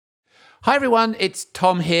Hi everyone, it's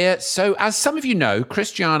Tom here. So as some of you know,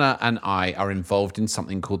 Christiana and I are involved in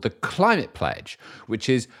something called the Climate Pledge, which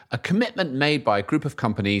is a commitment made by a group of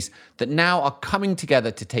companies that now are coming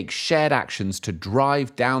together to take shared actions to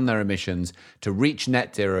drive down their emissions to reach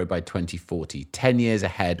net zero by 2040, 10 years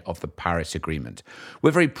ahead of the Paris Agreement.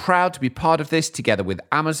 We're very proud to be part of this together with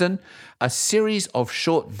Amazon. A series of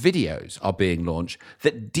short videos are being launched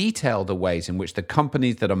that detail the ways in which the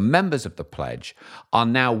companies that are members of the pledge are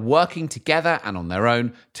now working together and on their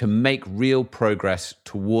own to make real progress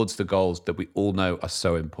towards the goals that we all know are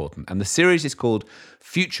so important. And the series is called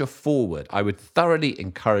Future Forward. I would thoroughly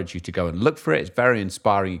encourage you to go and look for it. It's very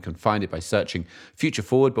inspiring. You can find it by searching Future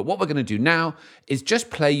Forward. But what we're going to do now is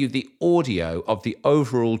just play you the audio of the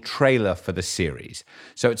overall trailer for the series.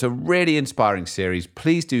 So it's a really inspiring series.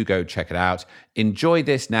 Please do go check it out. Enjoy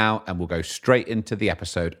this now, and we'll go straight into the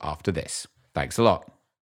episode after this. Thanks a lot.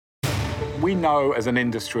 We know as an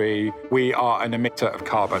industry, we are an emitter of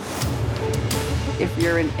carbon. If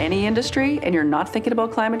you're in any industry and you're not thinking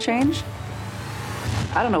about climate change,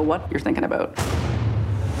 I don't know what you're thinking about.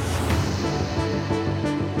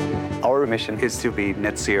 Our mission is to be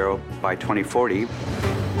net zero by 2040.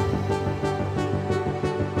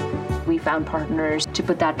 We found partners to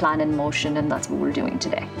put that plan in motion, and that's what we're doing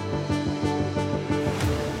today.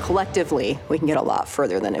 Collectively, we can get a lot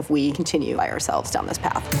further than if we continue by ourselves down this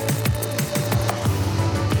path.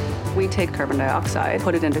 We take carbon dioxide,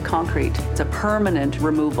 put it into concrete. It's a permanent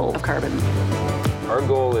removal of carbon. Our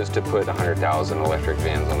goal is to put 100,000 electric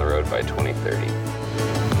vans on the road by 2030.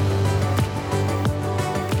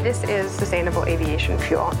 This is sustainable aviation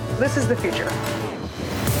fuel. This is the future.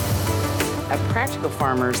 As practical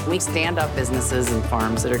farmers, we stand up businesses and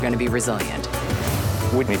farms that are going to be resilient.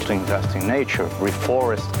 We need to invest in nature,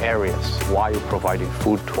 reforest areas while providing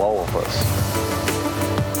food to all of us.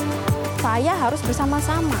 Saya harus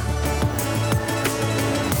bersama-sama.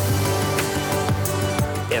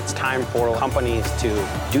 It's time for companies to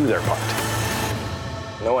do their part.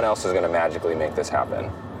 No one else is going to magically make this happen.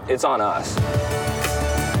 It's on us.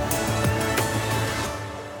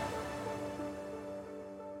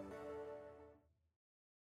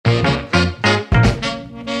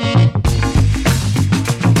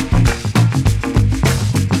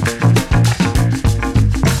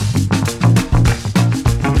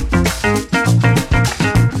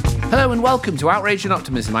 Welcome to Outrage and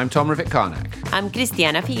Optimism. I'm Tom Rivett-Carnac. I'm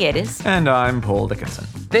Christiana Figueres. And I'm Paul Dickinson.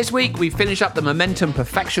 This week, we finish up the Momentum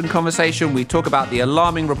Perfection conversation. We talk about the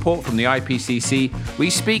alarming report from the IPCC. We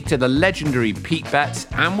speak to the legendary Pete Betts.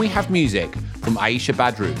 And we have music from Aisha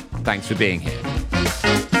Badru. Thanks for being here.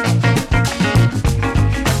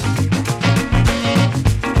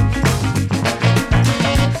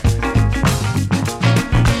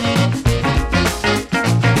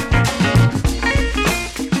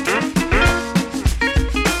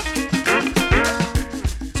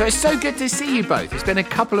 So it's so good to see you both. It's been a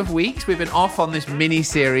couple of weeks. We've been off on this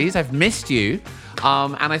mini-series. I've missed you.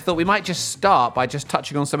 And I thought we might just start by just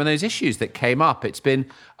touching on some of those issues that came up. It's been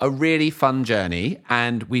a really fun journey,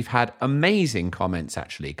 and we've had amazing comments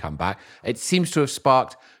actually come back. It seems to have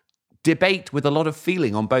sparked debate with a lot of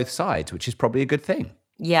feeling on both sides, which is probably a good thing.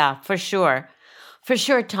 Yeah, for sure. For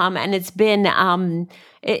sure, Tom. And it's been,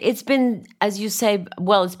 as you say,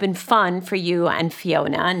 well, it's been fun for you and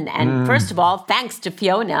Fiona. And first of all, thanks to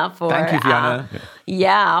Fiona for Thank you, Fiona.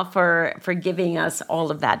 For giving us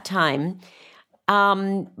all of that time.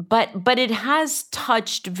 But it has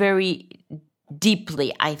touched very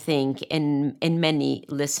deeply, I think, in many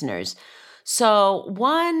listeners. So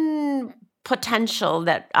one potential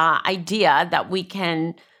idea that we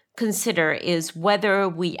can consider is whether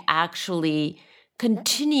we actually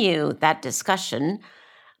continue that discussion,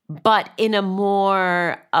 but in a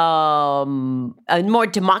more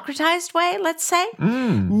democratized way, let's say,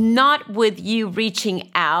 not with you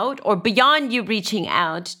reaching out or beyond you reaching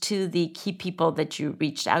out to the key people that you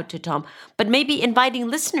reached out to, Tom, but maybe inviting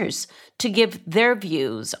listeners to give their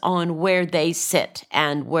views on where they sit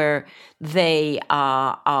and where they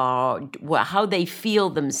how they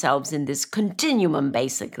feel themselves in this continuum,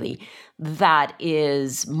 basically, that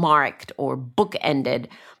is marked or bookended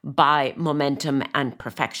by momentum and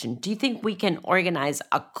perfection. Do you think we can organize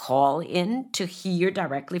a call in to hear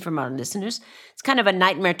directly from our listeners? It's kind of a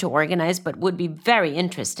nightmare to organize, but would be very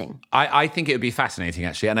interesting. I think it would be fascinating,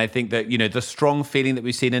 actually. And I think that, the strong feeling that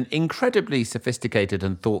we've seen and incredibly sophisticated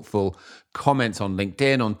and thoughtful comments on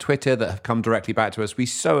LinkedIn, on Twitter that have come directly back to us. We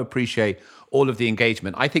so appreciate all of the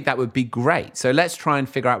engagement. I think that would be great. So let's try and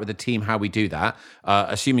figure out with the team how we do that,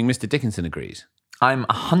 assuming Mr. Dickinson agrees. I'm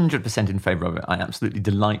 100% in favour of it. I absolutely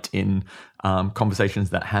delight in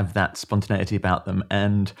conversations that have that spontaneity about them.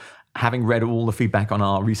 And having read all the feedback on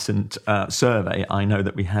our recent survey, I know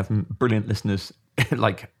that we have brilliant listeners,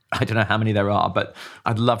 like, I don't know how many there are, but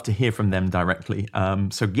I'd love to hear from them directly.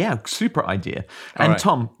 So yeah, super idea. And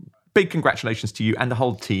Tom, big congratulations to you and the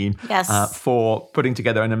whole team for putting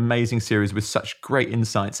together an amazing series with such great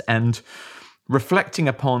insights. And reflecting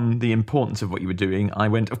upon the importance of what you were doing, I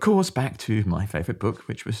went, of course, back to my favourite book,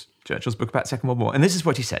 which was Churchill's book about the Second World War. And this is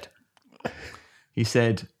what he said. He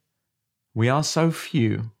said, "We are so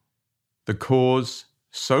few, the cause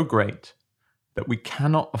so great, that we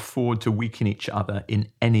cannot afford to weaken each other in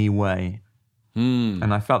any way."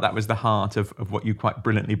 And I felt that was the heart of what you quite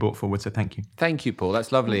brilliantly brought forward. So thank you. Thank you, Paul.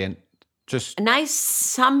 That's lovely. And just a nice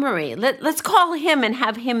summary. Let's call him and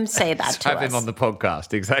have him say that to us. Have him on the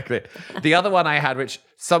podcast, exactly. The other one I had, which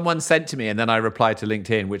someone sent to me, and then I replied to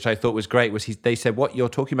LinkedIn, which I thought was great, was they said, what you're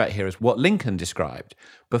talking about here is what Lincoln described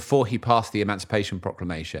before he passed the Emancipation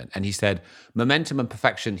Proclamation. And he said, momentum and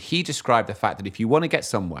perfection, he described the fact that if you want to get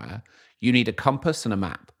somewhere, you need a compass and a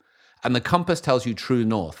map. And the compass tells you true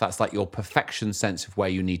north. That's like your perfection sense of where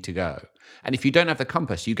you need to go. And if you don't have the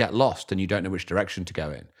compass, you get lost and you don't know which direction to go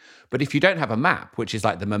in. But if you don't have a map, which is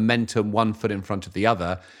like the momentum one foot in front of the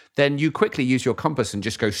other, then you quickly use your compass and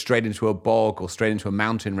just go straight into a bog or straight into a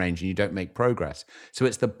mountain range and you don't make progress. So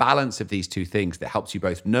it's the balance of these two things that helps you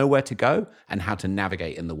both know where to go and how to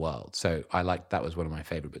navigate in the world. So that was one of my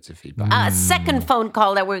favorite bits of feedback. Second phone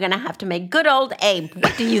call that we're going to have to make. Good old Abe,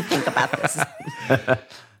 what do you think about this?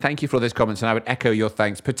 Thank you for all those comments, and I would echo your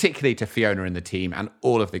thanks, particularly to Fiona and the team and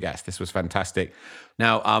all of the guests. This was fantastic.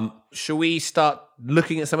 Now, shall we start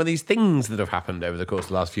looking at some of these things that have happened over the course of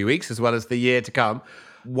the last few weeks, as well as the year to come?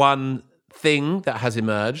 One thing that has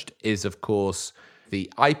emerged is, of course,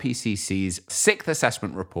 the IPCC's sixth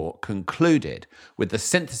assessment report concluded with the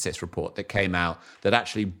synthesis report that came out that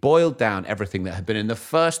actually boiled down everything that had been in the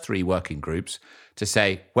first three working groups to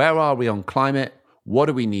say, where are we on climate? What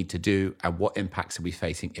do we need to do, and what impacts are we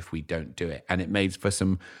facing if we don't do it? And it made for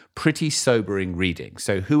some pretty sobering reading.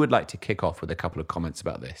 So who would like to kick off with a couple of comments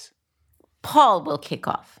about this? Paul will kick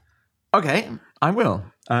off. Okay, I will.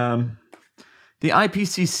 The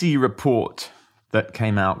IPCC report that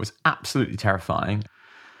came out was absolutely terrifying.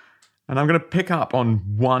 And I'm going to pick up on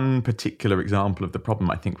one particular example of the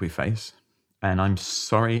problem I think we face. And I'm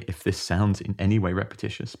sorry if this sounds in any way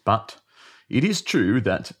repetitious, but it is true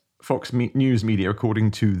that Fox News Media,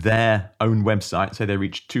 according to their own website, say they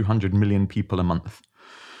reach 200 million people a month.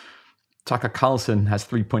 Tucker Carlson has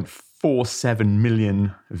 3.47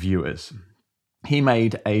 million viewers. He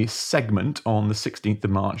made a segment on the 16th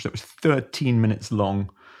of March that was 13 minutes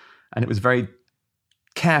long, and it was very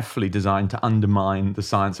carefully designed to undermine the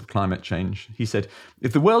science of climate change. He said,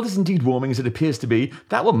 if the world is indeed warming as it appears to be,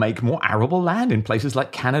 that will make more arable land in places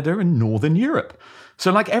like Canada and Northern Europe.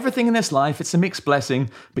 So like everything in this life, it's a mixed blessing,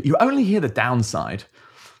 but you only hear the downside.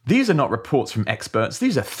 These are not reports from experts,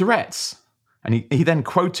 these are threats. And he then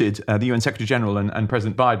quoted the UN Secretary General and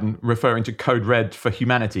President Biden referring to Code Red for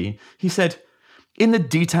humanity. He said, in the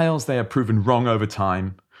details, they are proven wrong over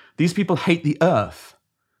time. These people hate the earth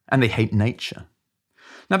and they hate nature.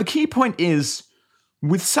 Now, the key point is,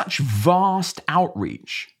 with such vast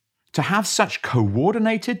outreach, to have such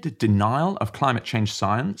coordinated denial of climate change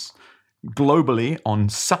science globally on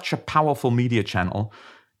such a powerful media channel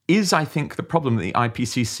is, I think, the problem that the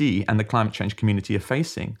IPCC and the climate change community are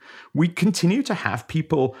facing. We continue to have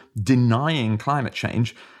people denying climate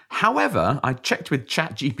change. However, I checked with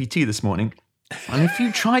ChatGPT this morning, and if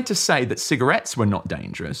you tried to say that cigarettes were not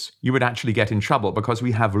dangerous, you would actually get in trouble because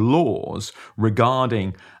we have laws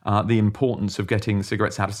regarding the importance of getting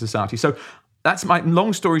cigarettes out of society. So that's my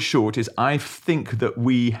long story short is I think that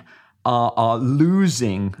we are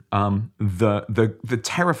losing the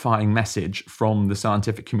terrifying message from the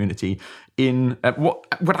scientific community in what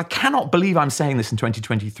I cannot believe I'm saying this in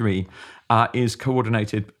 2023 is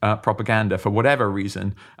coordinated propaganda for whatever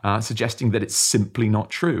reason, suggesting that it's simply not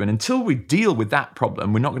true. And until we deal with that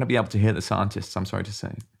problem, we're not going to be able to hear the scientists, I'm sorry to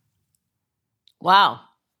say. Wow.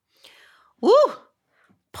 Woo!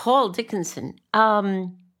 Paul Dickinson.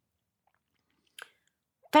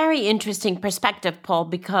 Very interesting perspective, Paul,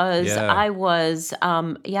 because I was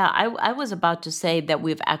about to say that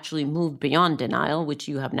we've actually moved beyond denial, which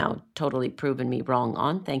you have now totally proven me wrong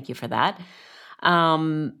on. Thank you for that.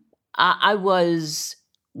 I was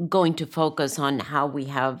going to focus on how we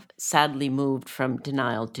have sadly moved from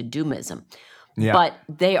denial to doomism. Yeah. But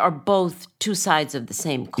they are both two sides of the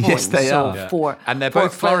same coin. Yes, they are. Yeah. And they're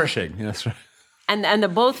both flourishing. That's right. And they're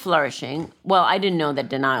both flourishing. Well, I didn't know that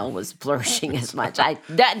denial was flourishing as much.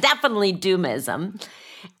 Definitely doomism.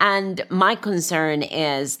 And my concern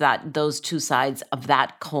is that those two sides of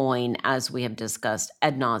that coin, as we have discussed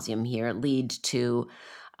ad nauseum here, lead to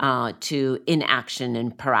inaction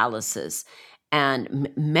and paralysis, and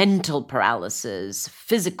mental paralysis,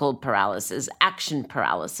 physical paralysis, action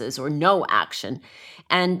paralysis, or no action.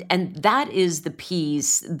 And that is the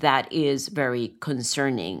piece that is very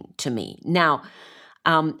concerning to me. Now,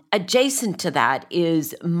 adjacent to that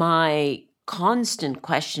is my constant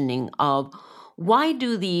questioning of why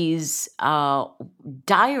do these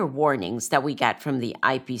dire warnings that we get from the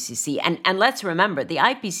IPCC, and let's remember, the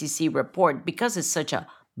IPCC report, because it's such a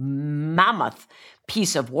mammoth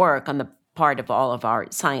piece of work on the part of all of our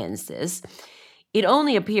scientists, it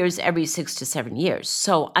only appears every 6 to 7 years.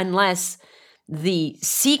 So unless the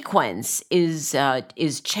sequence is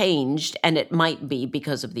changed, and it might be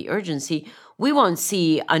because of the urgency, we won't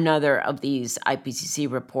see another of these IPCC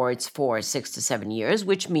reports for 6 to 7 years,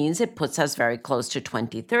 which means it puts us very close to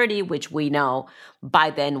 2030, which we know by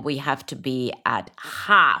then we have to be at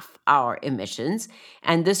half our emissions.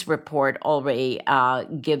 And this report already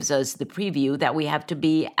gives us the preview that we have to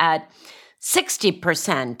be at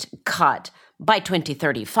 60% cut by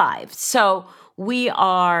 2035. So we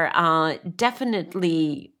are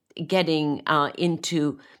definitely getting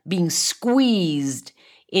into being squeezed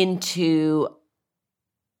into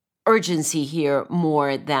urgency here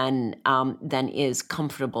more than is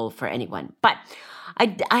comfortable for anyone. But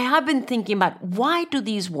I have been thinking about, why do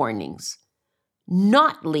these warnings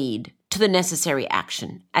not lead to the necessary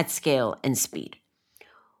action at scale and speed?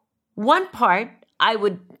 One part I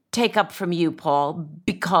would take up from you, Paul,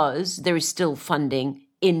 because there is still funding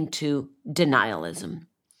into denialism.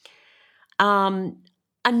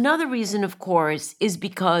 Another reason, of course, is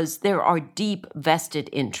because there are deep vested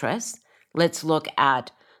interests. Let's look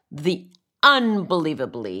at the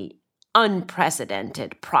unbelievably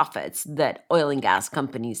unprecedented profits that oil and gas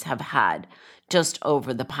companies have had just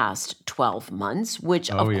over the past 12 months,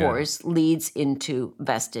 which, of course, leads into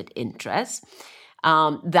vested interests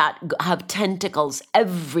that have tentacles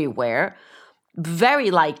everywhere,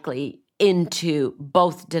 very likely into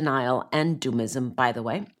both denial and doomism, by the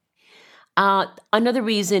way. Another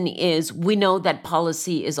reason is we know that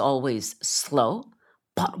policy is always slow,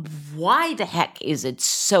 but why the heck is it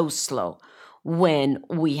so slow when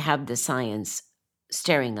we have the science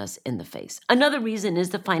staring us in the face? Another reason is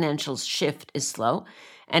the financial shift is slow,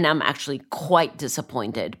 and I'm actually quite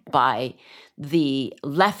disappointed by the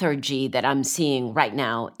lethargy that I'm seeing right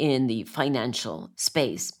now in the financial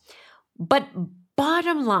space. But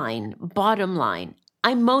bottom line,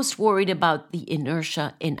 I'm most worried about the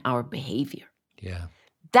inertia in our behavior. Yeah.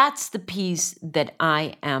 That's the piece that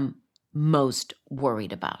I am most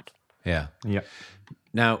worried about. Yeah. Yeah.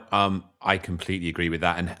 Now, I completely agree with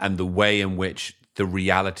that. And the way in which the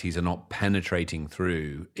realities are not penetrating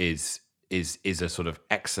through is a sort of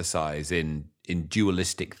exercise in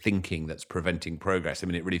dualistic thinking that's preventing progress. I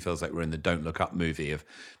mean, it really feels like we're in the Don't Look Up movie of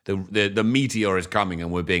the meteor is coming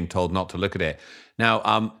and we're being told not to look at it.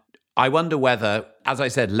 Now, I wonder whether, as I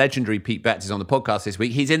said, legendary Pete Betts is on the podcast this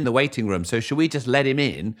week. He's in the waiting room. So should we just let him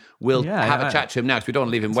in? We'll have a chat to him now because we don't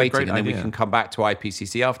want to leave him waiting, and then we can come back to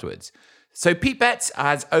IPCC afterwards. So Pete Betts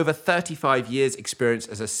has over 35 years experience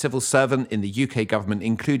as a civil servant in the UK government,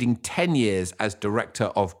 including 10 years as Director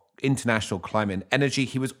of International Climate and Energy.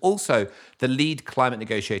 He was also the lead climate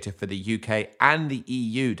negotiator for the UK and the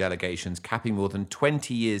EU delegations, capping more than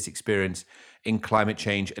 20 years experience in climate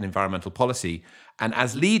change and environmental policy. And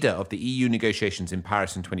as leader of the EU negotiations in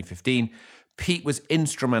Paris in 2015, Pete was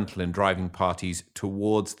instrumental in driving parties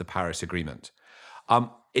towards the Paris Agreement.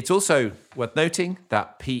 It's also worth noting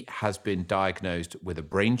that Pete has been diagnosed with a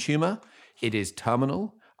brain tumor. It is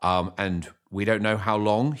terminal, and we don't know how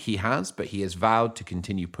long he has, but he has vowed to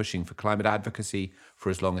continue pushing for climate advocacy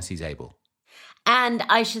for as long as he's able. And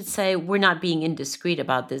I should say, we're not being indiscreet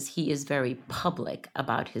about this. He is very public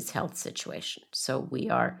about his health situation. So we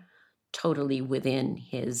are totally within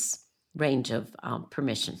his range of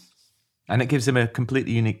permission. And it gives him a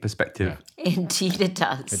completely unique perspective. Yeah. Indeed, it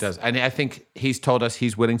does. It does. And I think he's told us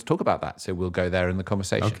he's willing to talk about that. So we'll go there in the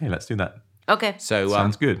conversation. Okay, let's do that. Okay. So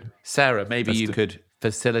sounds good. Sarah, maybe you could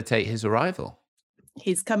facilitate his arrival.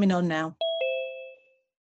 He's coming on now.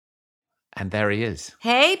 And there he is.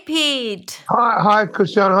 Hey, Pete. Hi,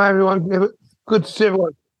 Christian. Hi, everyone. Good to see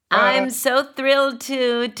everyone. I'm so thrilled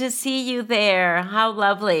to see you there. How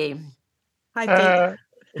lovely. Hi,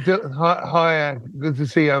 Pete. Hi. Good to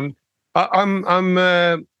see you.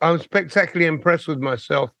 I'm spectacularly impressed with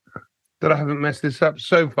myself that I haven't messed this up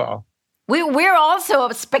so far. We're also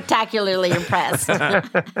spectacularly impressed.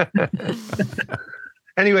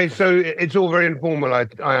 Anyway, so it's all very informal,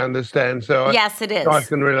 I understand. So yes, it is. I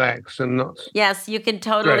can relax and not. Yes, you can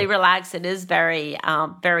totally relax. It is very,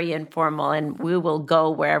 very informal, and we will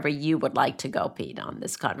go wherever you would like to go, Pete, on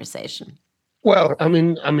this conversation. Well, I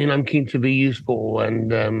mean, I'm keen to be useful,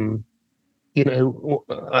 and that's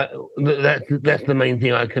the main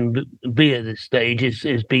thing I can be at this stage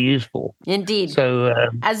is be useful. Indeed. So,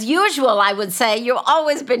 as usual, I would say you've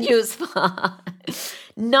always been useful,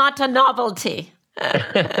 not a novelty.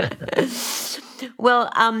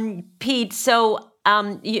 Well, Pete, so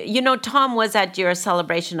Tom was at your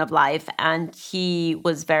celebration of life, and he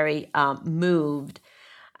was very moved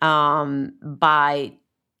by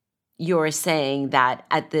your saying that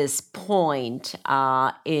at this point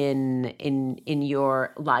in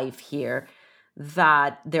your life here,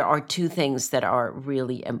 that there are two things that are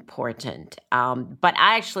really important. But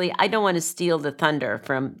I don't want to steal the thunder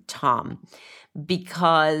from Tom,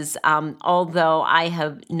 because although I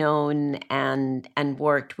have known and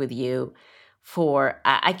worked with you for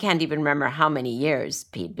I can't even remember how many years,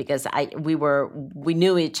 Pete, because we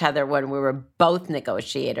knew each other when we were both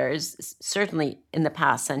negotiators, certainly in the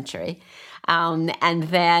past century. And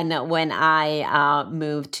then when I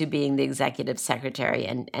moved to being the executive secretary,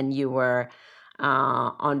 and you were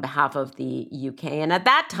on behalf of the UK, and at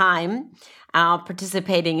that time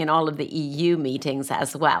participating in all of the EU meetings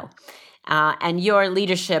as well. And your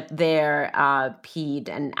leadership there, Pete,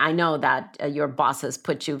 and I know that your bosses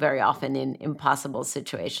put you very often in impossible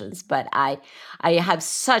situations, but I have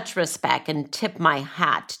such respect and tip my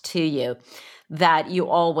hat to you that you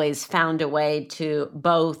always found a way to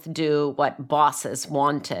both do what bosses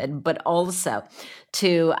wanted, but also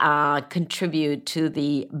to contribute to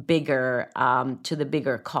the bigger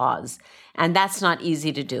cause. And that's not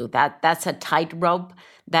easy to do. That's a tightrope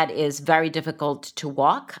that is very difficult to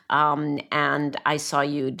walk. And I saw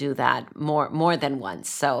you do that more than once.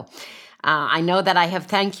 So I know that I have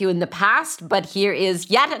thanked you in the past, but here is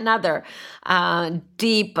yet another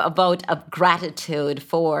deep vote of gratitude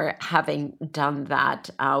for having done that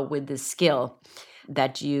with the skill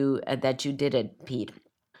that you did it, Pete.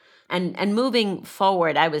 And moving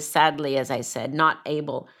forward, I was sadly, as I said, not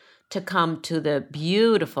able to come to the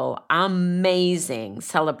beautiful, amazing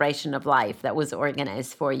celebration of life that was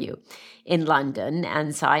organized for you in London.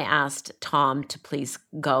 And so I asked Tom to please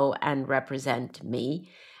go and represent me.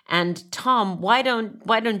 And Tom, why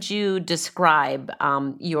don't you describe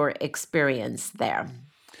your experience there?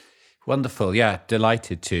 Wonderful. Yeah,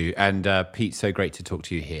 delighted to. And Pete, so great to talk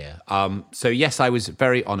to you here. So yes, I was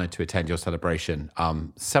very honored to attend your celebration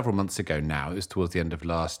several months ago now. It was towards the end of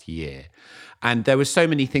last year. And there were so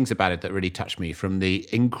many things about it that really touched me, from the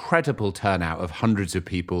incredible turnout of hundreds of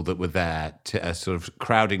people that were there to sort of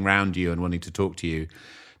crowding around you and wanting to talk to you,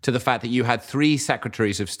 to the fact that you had 3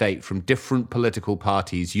 secretaries of state from different political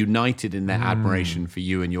parties united in their admiration for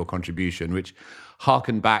you and your contribution, which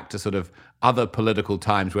harkened back to sort of other political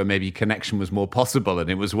times where maybe connection was more possible. And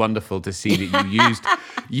it was wonderful to see that you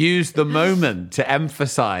used the moment to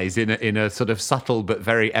emphasize in a sort of subtle but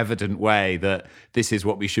very evident way that this is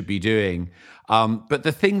what we should be doing. But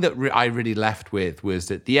the thing that I really left with was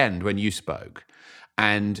at the end when you spoke,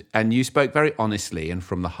 and you spoke very honestly and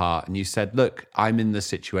from the heart, and you said, look, I'm in the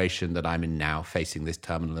situation that I'm in now, facing this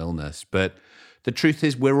terminal illness, but the truth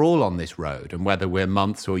is we're all on this road, and whether we're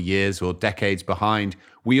months or years or decades behind,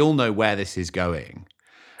 we all know where this is going.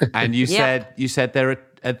 And you said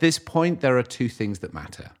at this point, there are 2 things that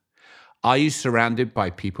matter. Are you surrounded by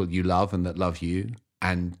people you love and that love you?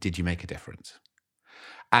 And did you make a difference?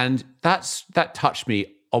 And that touched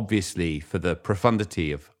me, obviously, for the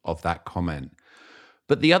profundity of that comment.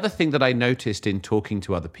 But the other thing that I noticed in talking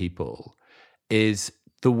to other people is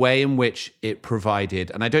the way in which it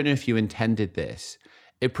provided, and I don't know if you intended this,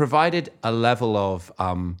 it provided a level of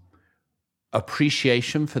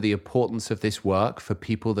appreciation for the importance of this work for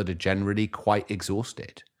people that are generally quite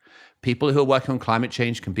exhausted. People who are working on climate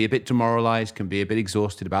change can be a bit demoralized, can be a bit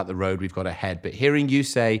exhausted about the road we've got ahead. But hearing you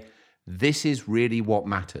say, this is really what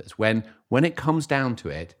matters. When it comes down to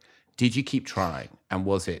it, did you keep trying? And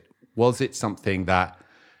was it something that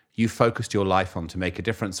you focused your life on to make a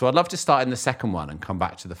difference? So I'd love to start in the second one and come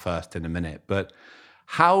back to the first in a minute. But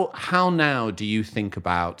how now do you think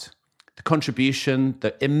about the contribution,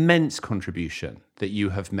 the immense contribution that you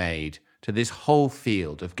have made to this whole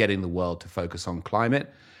field of getting the world to focus on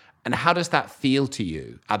climate? And how does that feel to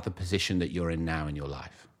you at the position that you're in now in your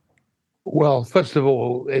life? Well, first of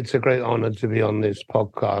all, it's a great honor to be on this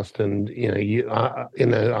podcast, and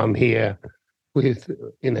I'm here with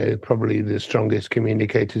probably the strongest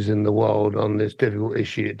communicators in the world on this difficult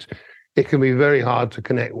issue. It can be very hard to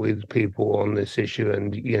connect with people on this issue,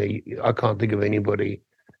 and I can't think of anybody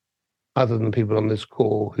other than people on this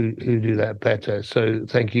call who do that better. So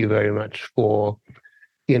thank you very much for,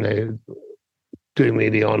 doing me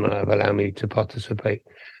the honor of allowing me to participate.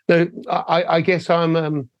 No, I guess I'm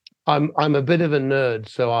a bit of a nerd.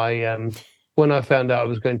 So when I found out I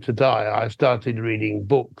was going to die, I started reading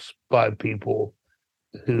books by people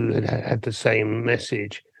who had the same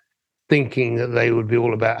message, thinking that they would be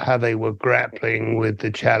all about how they were grappling with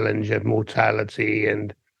the challenge of mortality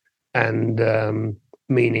and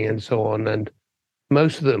meaning and so on. And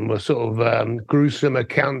most of them were sort of gruesome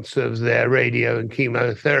accounts of their radio and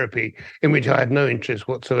chemotherapy, in which I had no interest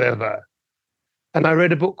whatsoever. And I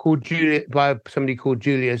read a book by somebody called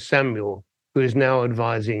Julia Samuel, who is now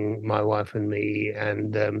advising my wife and me.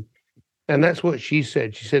 And that's what she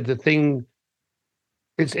said. She said the thing,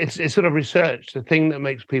 it's sort of research, the thing that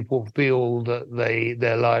makes people feel that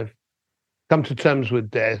their life come to terms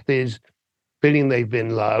with death is feeling they've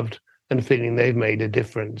been loved and feeling they've made a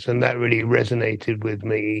difference. And that really resonated with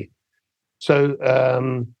me. So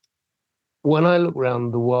when I look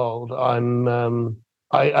around the world, I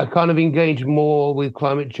kind of engage more with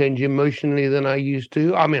climate change emotionally than I used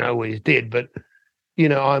to. I mean, I always did, but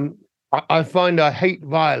I find I hate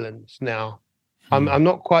violence now. I'm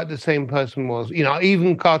not quite the same person was.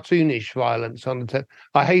 Even cartoonish violence on the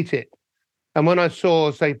I hate it. And when I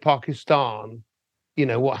saw, say, Pakistan,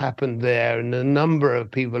 what happened there and the number of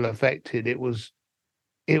people affected, it was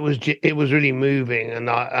really moving, and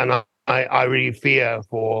I really fear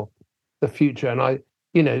for the future. And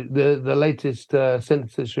the latest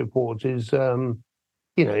census report is,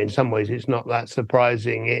 in some ways it's not that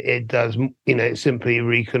surprising. It does, it simply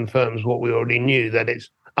reconfirms what we already knew, that it's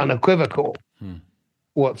unequivocal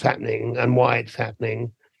what's happening and why it's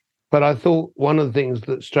happening. But I thought one of the things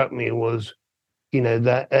that struck me was,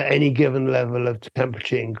 that at any given level of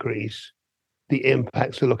temperature increase, the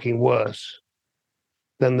impacts are looking worse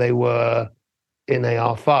than they were in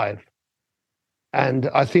AR5. And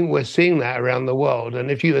I think we're seeing that around the world.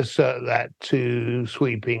 And if you assert that too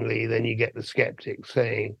sweepingly, then you get the skeptics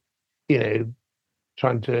saying,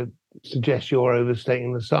 trying to suggest you're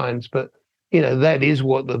overstating the science. But, that is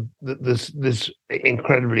what this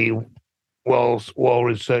incredibly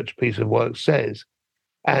well-researched piece of work says.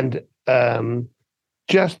 And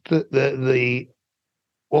just the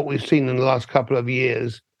what we've seen in the last couple of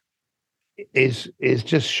years is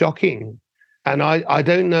just shocking. And I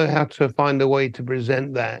don't know how to find a way to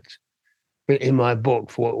present that in my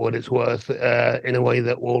book for what it's worth in a way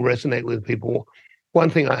that will resonate with people. One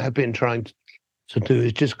thing I have been trying to do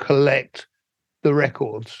is just collect the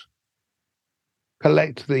records,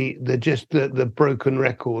 collect the broken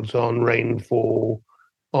records on rainfall,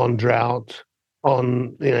 on drought,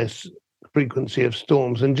 on frequency of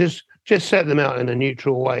storms, and just set them out in a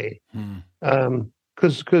neutral way.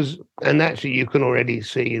 Because and actually you can already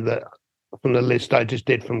see that from the list I just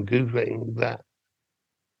did from Googling that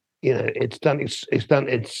it's done.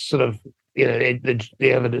 It's sort of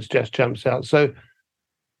the evidence just jumps out. So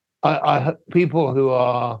I people who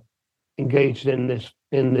are engaged in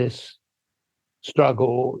this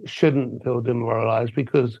struggle shouldn't feel demoralized,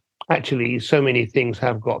 because actually so many things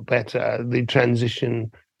have got better. The transition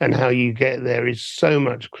and how you get there is so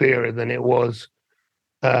much clearer than it was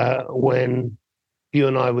when you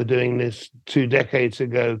and I were doing this 2 decades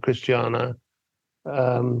ago, Christiana.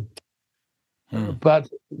 But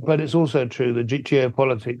it's also true that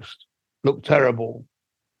geopolitics look terrible.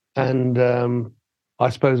 And I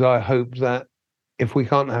suppose I hope that if we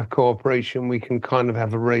can't have cooperation, we can kind of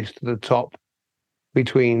have a race to the top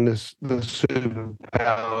between the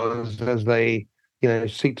superpowers as they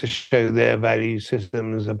seek to show their value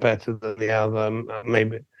systems are better than the other.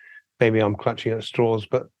 Maybe I'm clutching at straws,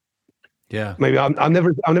 but yeah, maybe I'm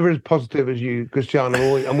never as positive as you, Christian.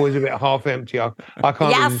 I'm always a bit half empty. I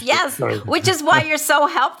can't. Yes, which is why you're so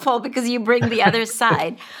helpful, because you bring the other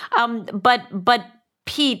side. But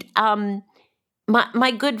Pete,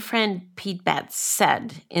 my good friend Pete Betts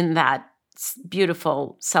said in that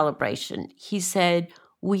beautiful celebration, he said,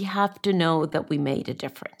 we have to know that we made a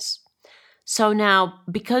difference. So now,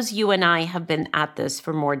 because you and I have been at this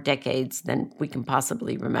for more decades than we can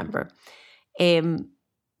possibly remember,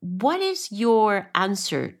 what is your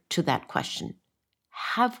answer to that question?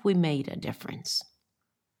 Have we made a difference?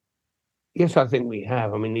 Yes, I think we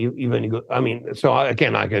have. I mean, you've only got, I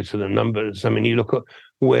go to the numbers. I mean, you look at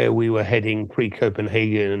where we were heading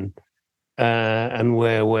pre-Copenhagen and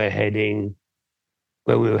where we were heading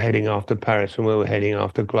after Paris and where we're heading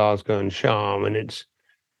after Glasgow and Sharm, and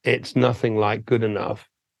it's nothing like good enough,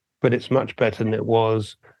 but it's much better than it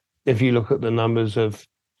was. If you look at the numbers of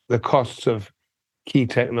the costs of key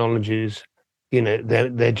technologies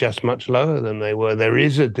they're just much lower than they were. There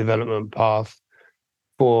is a development path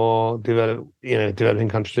for developing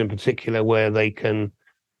countries in particular, where they can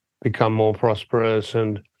become more prosperous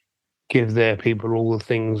and give their people all the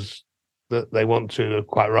things that they want to,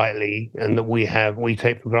 quite rightly, and that we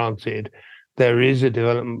take for granted. There is a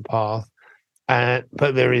development path,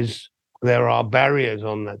 but there are barriers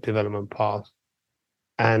on that development path,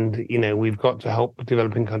 and we've got to help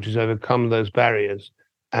developing countries overcome those barriers.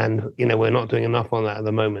 And we're not doing enough on that at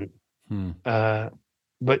the moment.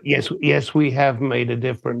 But yes, we have made a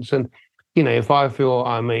difference. And if I feel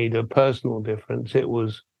I made a personal difference, it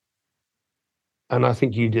was, and I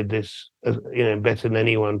think you did this, better than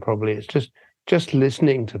anyone probably. It's just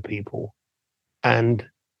listening to people and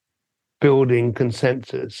building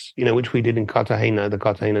consensus. Which we did in Cartagena, the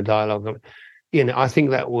Cartagena dialogue. I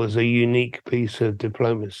think that was a unique piece of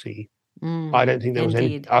diplomacy. I don't think there was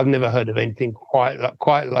any. I've never heard of anything quite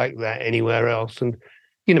like that anywhere else. And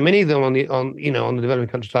many of them on the developing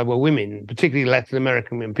country side were women, particularly Latin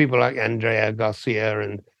American women, people like Andrea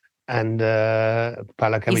Garcia and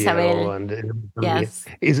Paula Caballero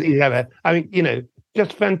Isabel. I mean,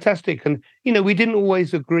 just fantastic. And we didn't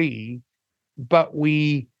always agree, but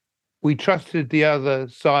we trusted the other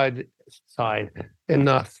side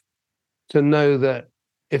enough to know that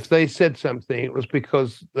if they said something, it was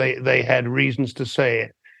because they had reasons to say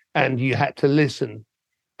it, and you had to listen.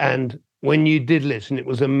 And when you did listen, it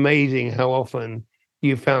was amazing how often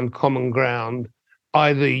you found common ground.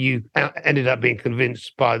 Either you ended up being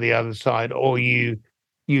convinced by the other side, or you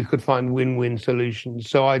could find win-win solutions.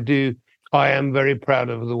 So I am very proud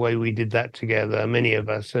of the way we did that together, many of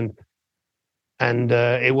us. And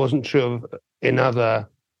it wasn't true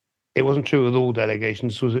It wasn't true with all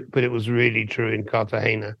delegations, but it was really true in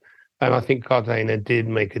Cartagena. And I think Cartagena did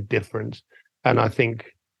make a difference, and I think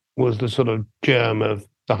was the sort of germ of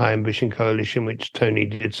the High Ambition Coalition, which Tony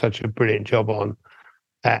did such a brilliant job on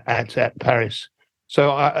at Paris.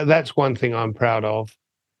 So that's one thing I'm proud of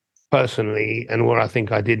personally, and where I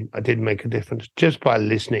think I did make a difference just by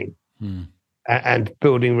listening and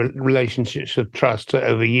building relationships of trust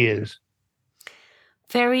over years.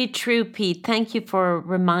 Very true, Pete. Thank you for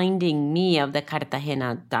reminding me of the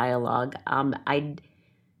Cartagena dialogue.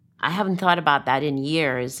 I haven't thought about that in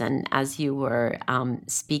years. And as you were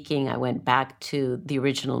speaking, I went back to the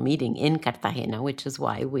original meeting in Cartagena, which is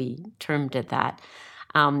why we termed it that.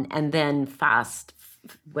 And then fast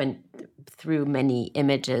went through many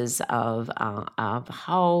images of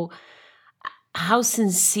how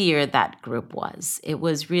sincere that group was. It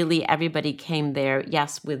was really, everybody came there,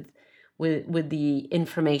 yes, with the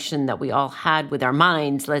information that we all had with our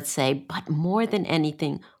minds, let's say, but more than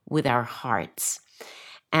anything, with our hearts.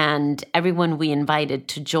 And everyone we invited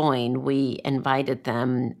to join, we invited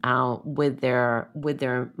them with their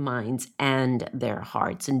minds and their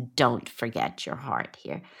hearts. And don't forget your heart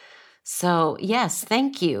here. So yes,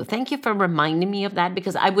 thank you. Thank you for reminding me of that,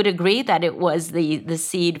 because I would agree that it was the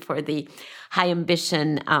seed for the High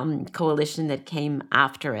Ambition coalition that came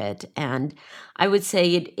after it. And I would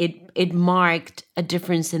say it marked a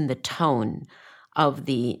difference in the tone of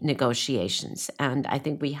the negotiations. And I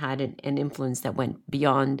think we had an influence that went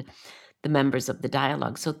beyond the members of the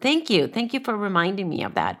dialogue. So thank you. Thank you for reminding me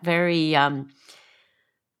of that. Very,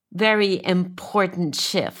 very important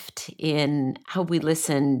shift in how we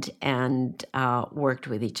listened and worked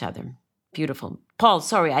with each other. Beautiful. Paul,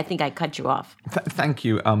 sorry, I think I cut you off. Thank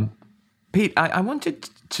you. Pete, I wanted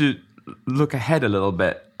to look ahead a little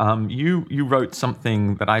bit. You wrote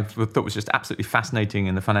something that I thought was just absolutely fascinating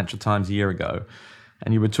in the Financial Times a year ago.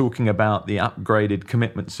 And you were talking about the upgraded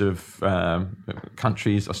commitments of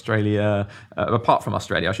countries, Australia, apart from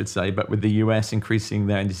Australia, I should say, but with the US increasing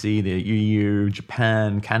their NDC, the EU,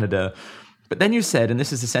 Japan, Canada. But then you said, and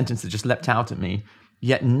this is a sentence that just leapt out at me,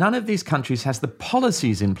 yet none of these countries has the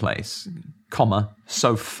policies in place,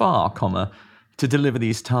 so far, to deliver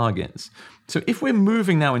these targets. So if we're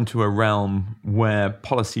moving now into a realm where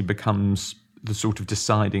policy becomes the sort of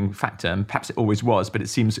deciding factor, and perhaps it always was, but it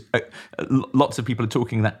seems lots of people are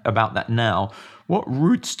talking about that now. What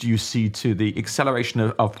routes do you see to the acceleration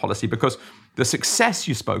of policy? Because the success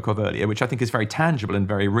you spoke of earlier, which I think is very tangible and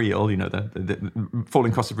very real, the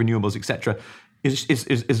falling cost of renewables, etc.,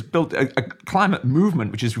 is built a climate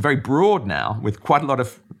movement which is very broad now with quite a lot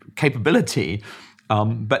of capability.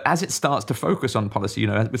 But as it starts to focus on policy,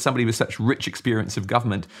 with somebody with such rich experience of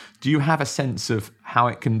government, do you have a sense of how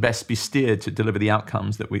it can best be steered to deliver the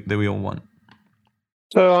outcomes that we all want?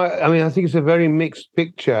 So, I think it's a very mixed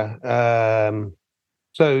picture. As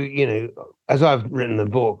I've written the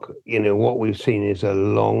book, what we've seen is a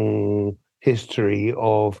long history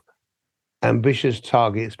of ambitious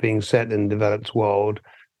targets being set in the developed world,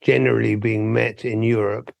 generally being met in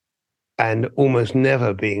Europe, and almost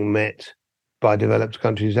never being met by developed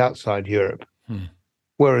countries outside Europe.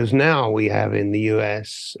 Whereas now we have in the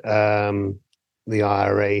US the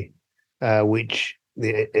IRA, which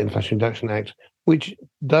the Inflation Reduction Act, which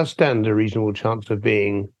does stand a reasonable chance of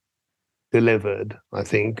being delivered, I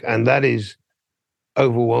think, and that is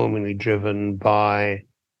overwhelmingly driven by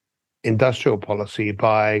industrial policy,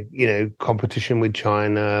 by competition with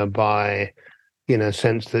China, by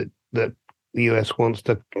sense that the US wants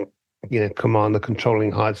to command the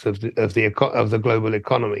controlling heights of the global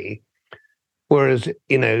economy. Whereas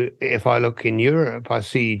if I look in Europe, I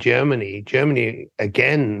see Germany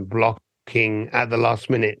again blocking at the last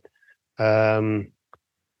minute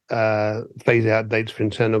phase out dates for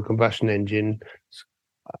internal combustion engine.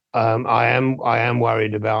 I am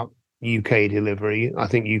worried about UK delivery. I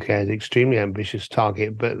think UK has an extremely ambitious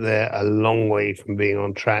target, but they're a long way from being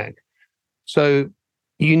on track. So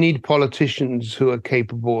you need politicians who are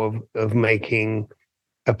capable of making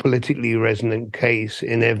a politically resonant case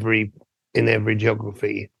in every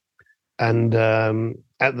geography. And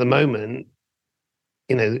at the moment,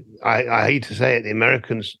 I hate to say it, the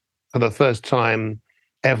Americans, for the first time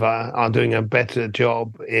ever, are doing a better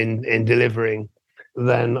job in delivering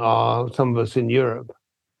than are some of us in Europe.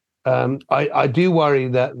 I do worry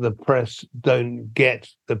that the press don't get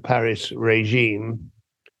the Paris regime.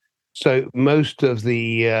 So most of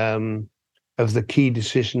the key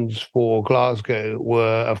decisions for Glasgow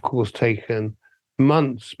were, of course, taken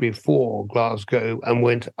months before Glasgow and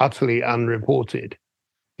went utterly unreported.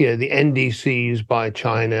 The NDCs by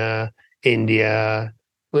China, India,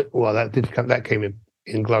 well, that came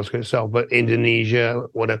in Glasgow itself, but Indonesia,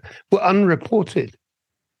 whatever, were unreported.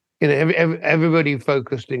 Everybody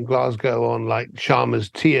focused in Glasgow on like Sharma's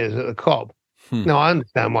tears at the COP. Now I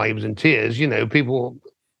understand why he was in tears. People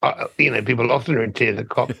often are in tears at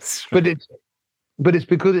COP, but it's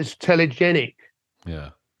because it's telegenic. Yeah.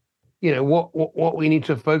 What we need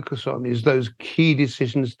to focus on is those key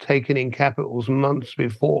decisions taken in capitals months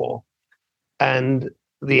before, and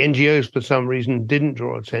the NGOs for some reason didn't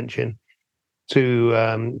draw attention to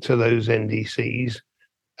those NDCs,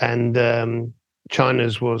 and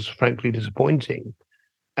China's was frankly disappointing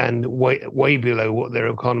and way below what their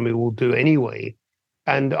economy will do anyway.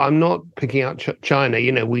 And I'm not picking out China.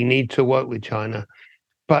 We need to work with China,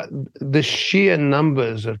 but the sheer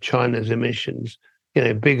numbers of China's emissions,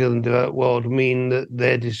 bigger than the developed world, mean that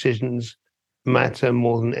their decisions matter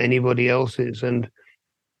more than anybody else's. And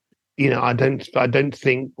I don't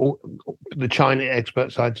think the China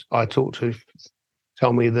experts I talk to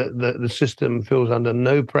tell me that the system feels under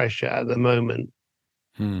no pressure at the moment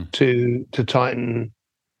to tighten,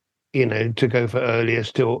 to go for earlier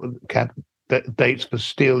dates for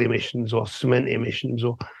steel emissions or cement emissions,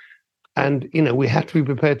 and we have to be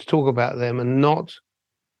prepared to talk about them and not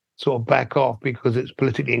sort of back off because it's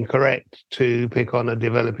politically incorrect to pick on a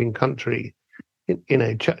developing country.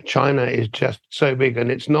 China is just so big,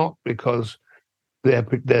 and it's not because they're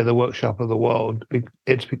the workshop of the world.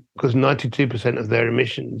 It's because 92% of their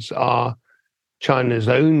emissions are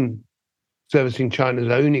servicing China's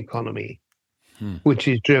own economy, which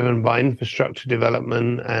is driven by infrastructure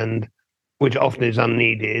development and which often is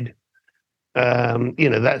unneeded.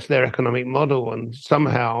 That's their economic model, and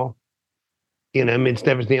somehow, amidst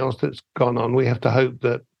everything else that's gone on, we have to hope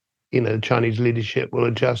that the Chinese leadership will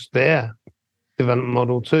adjust their development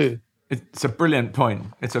model too. It's a brilliant point.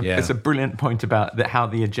 It's a brilliant point about how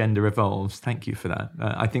the agenda evolves. Thank you for that.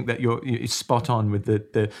 I think that you're spot on with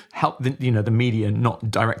the help. The media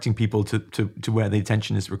not directing people to where the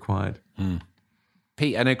attention is required.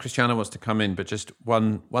 Pete, I know Christiana wants to come in, but just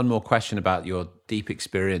one more question about your deep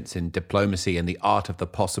experience in diplomacy and the art of the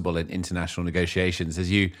possible in international negotiations.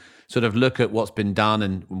 As you sort of look at what's been done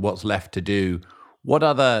and what's left to do,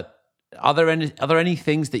 are there any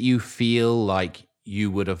things that you feel like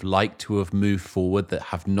you would have liked to have moved forward that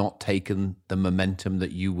have not taken the momentum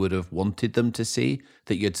that you would have wanted them to see,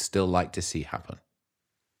 that you'd still like to see happen?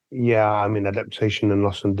 Yeah, adaptation and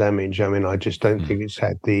loss and damage. I just don't think it's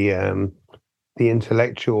had the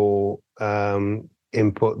intellectual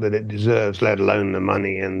input that it deserves, let alone the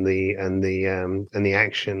money and the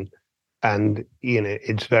action. And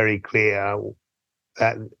it's very clear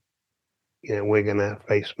that we're going to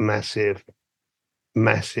face massive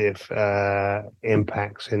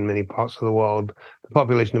impacts in many parts of the world. The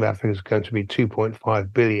population of Africa is going to be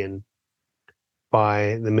 2.5 billion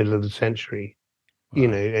by the middle of the century.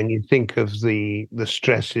 Wow. And you think of the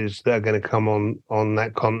stresses that are going to come on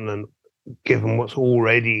that continent, given what's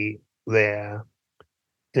already there,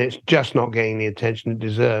 and it's just not getting the attention it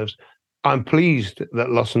deserves. I'm pleased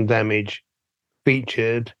that loss and damage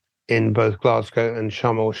featured in both Glasgow and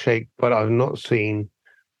Sharm el-Sheikh, but I've not seen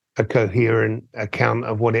a coherent account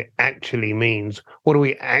of what it actually means. What are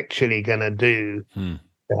we actually going to do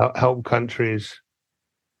to help countries,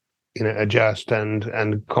 adjust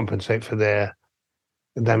and compensate for their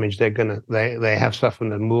damage they have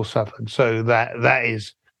suffered and will suffer. So that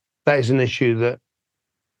is an issue that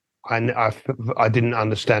I didn't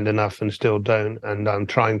understand enough and still don't, and I'm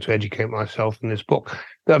trying to educate myself in this book.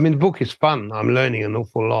 I mean, the book is fun. I'm learning an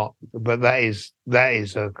awful lot, but that is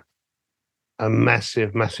a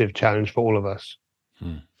massive, massive challenge for all of us.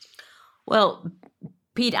 Well,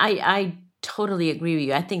 Pete, I totally agree with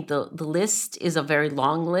you. I think the list is a very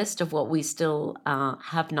long list of what we still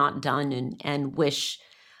have not done and wish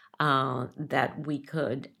that we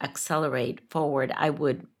could accelerate forward. I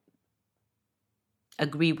would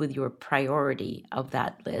agree with your priority of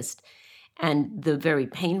that list. And the very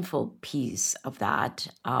painful piece of that,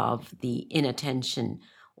 of the inattention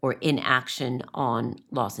or inaction on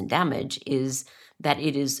loss and damage, is that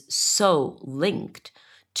it is so linked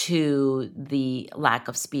to the lack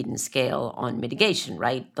of speed and scale on mitigation,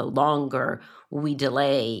 right? The longer we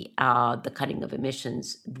delay the cutting of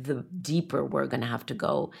emissions, the deeper we're going to have to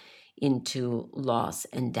go into loss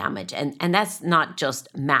and damage. And that's not just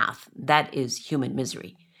math. That is human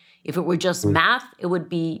misery. If it were just math, it would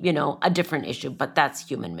be, a different issue, but that's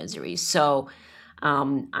human misery. So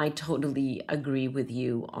I totally agree with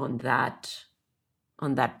you on that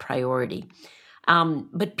priority.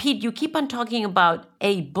 But Pete, you keep on talking about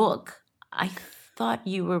a book. I thought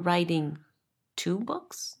you were writing 2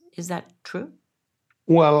 books. Is that true?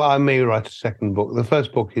 Well, I may write a second book. The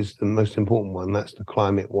first book is the most important one. That's the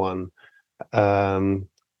climate one,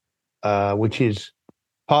 which is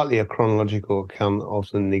partly a chronological account of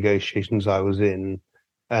the negotiations I was in,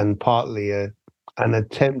 and partly an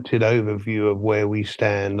attempted overview of where we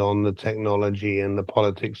stand on the technology and the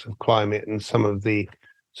politics of climate and some of the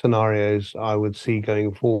scenarios I would see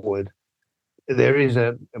going forward. There is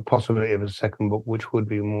a possibility of a second book which would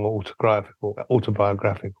be more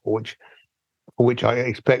autobiographical, which I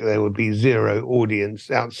expect there would be zero audience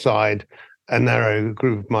outside a narrow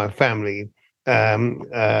group of my family,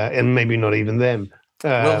 and maybe not even them.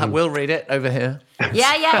 We'll read it over here.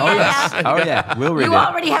 Yeah. Oh yeah, we'll read it. You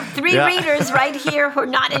already have 3 readers right here who are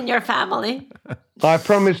not in your family. I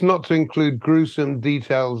promise not to include gruesome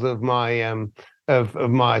details of my of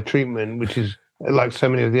my treatment, which is like so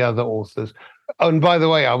many of the other authors. And by the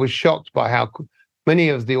way, I was shocked by how many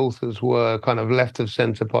of the authors were kind of left of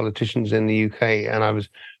centre politicians in the UK, and I was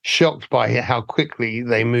shocked by how quickly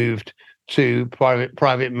they moved to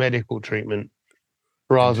private medical treatment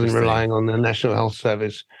rather than relying on the National Health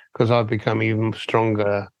Service, because I've become even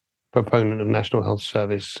stronger proponent of National Health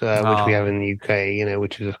Service, which we have in the UK,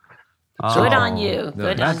 which is good on you.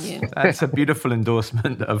 Good on you. That's a beautiful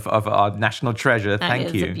endorsement of our national treasure.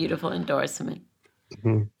 Thank you. That is a beautiful endorsement.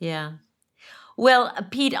 Mm-hmm. Yeah. Well,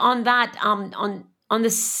 Pete, on that, on the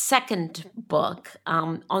second book,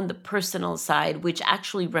 on the personal side, which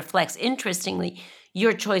actually reflects, interestingly,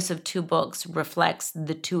 your choice of 2 books reflects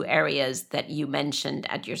the 2 areas that you mentioned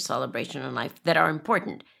at your celebration of life that are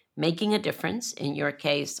important. Making a difference, in your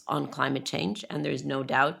case, on climate change, and there's no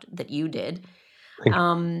doubt that you did.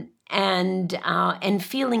 And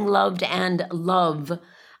feeling loved and love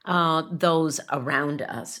those around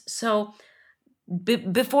us. So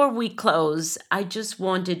before we close, I just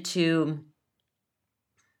wanted to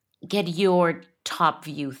get your top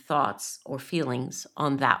view thoughts or feelings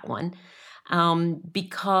on that one,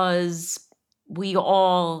 because we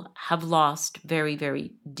all have lost very,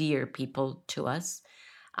 very dear people to us.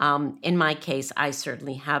 In my case, I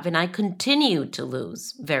certainly have, and I continue to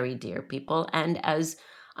lose very dear people. And as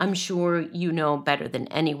I'm sure you know better than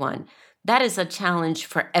anyone, that is a challenge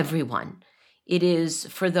for everyone. It is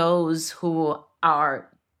for those who are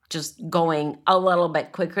just going a little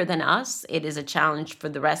bit quicker than us. It is a challenge for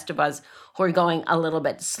the rest of us who are going a little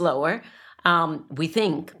bit slower. We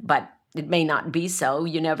think, but it may not be so.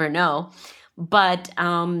 You never know. But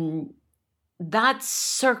that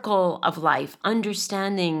circle of life,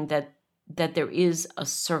 understanding that there is a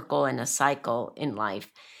circle and a cycle in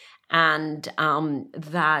life, and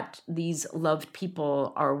that these loved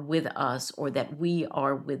people are with us, or that we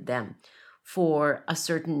are with them for a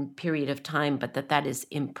certain period of time, but that is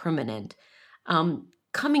impermanent.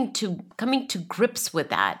 Coming to grips with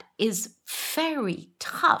that is very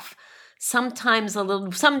tough. Sometimes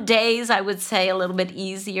some days I would say a little bit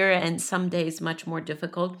easier, and some days much more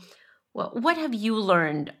difficult. Well, what have you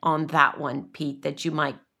learned on that one, Pete, that you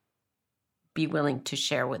might be willing to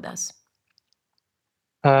share with us?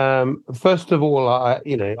 First of all,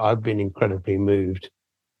 I've been incredibly moved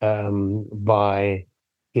by,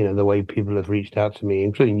 the way people have reached out to me,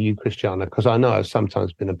 including you, Christiana, because I know I've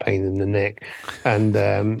sometimes been a pain in the neck, and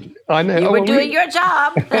I know you were doing your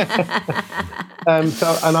job.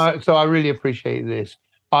 So I really appreciate this.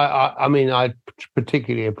 I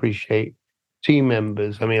particularly appreciate team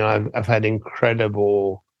members. I mean, I've had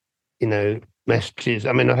incredible, messages.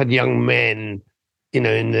 I mean, I've had young men, in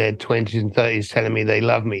their 20s and 30s telling me they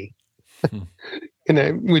love me,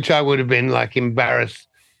 which I would have been like embarrassed.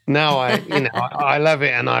 Now I love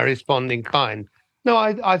it and I respond in kind. No,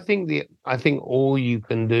 I think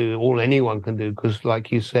all anyone can do, because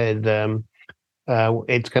like you said,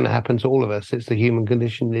 it's going to happen to all of us. It's the human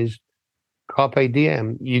condition, is carpe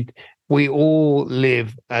diem. We all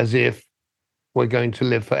live as if we're going to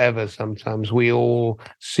live forever. Sometimes we all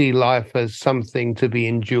see life as something to be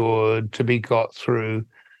endured, to be got through.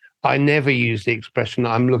 I never use the expression,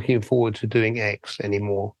 I'm looking forward to doing X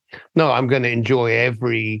anymore. No, I'm going to enjoy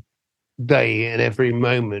every day and every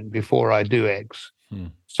moment before I do X.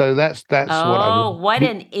 So that's what I would... what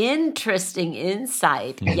an interesting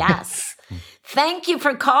insight. Yes. Thank you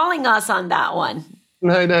for calling us on that one.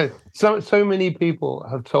 No. So many people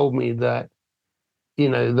have told me that,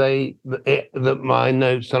 that my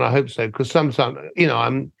notes, and I hope so, because sometimes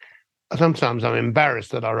I'm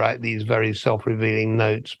embarrassed that I write these very self-revealing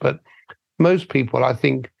notes, but most people, I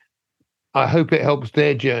hope it helps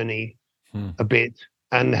their journey a bit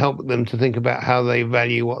and help them to think about how they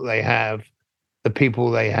value what they have, the people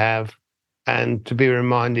they have, and to be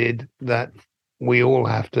reminded that we all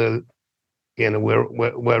have to,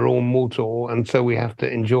 we're all mortal, and so we have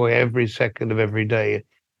to enjoy every second of every day,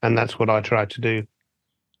 and that's what I try to do.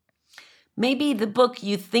 Maybe the book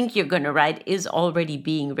you think you're going to write is already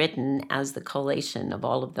being written as the collation of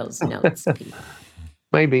all of those notes, Pete.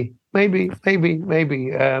 Maybe. And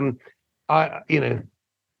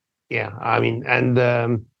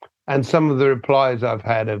some of the replies I've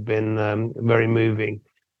had have been very moving,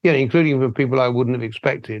 including from people I wouldn't have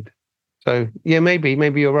expected. So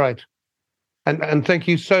maybe you're right. And thank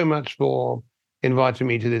you so much for inviting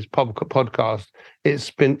me to this podcast.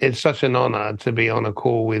 It's such an honor to be on a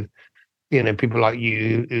call with people like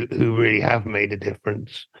you who really have made a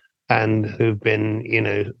difference and who've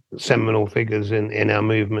been, seminal figures in our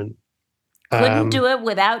movement. Couldn't do it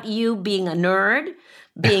without you being a nerd,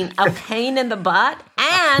 being a pain in the butt,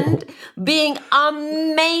 and being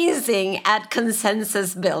amazing at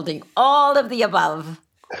consensus building. All of the above.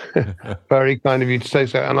 Very kind of you to say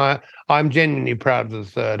so. And I'm genuinely proud of the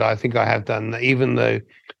third. I think I have done that, even though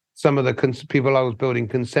some of the people I was building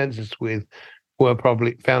consensus with were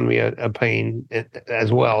probably found me a pain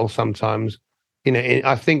as well sometimes.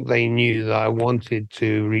 I think they knew that I wanted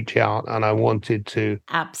to reach out and I wanted to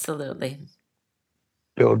absolutely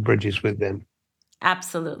build bridges with them.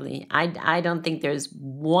 Absolutely. I don't think there's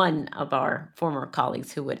one of our former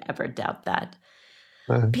colleagues who would ever doubt that.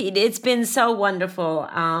 Pete, it's been so wonderful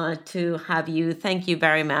to have you. Thank you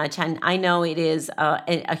very much. And I know it is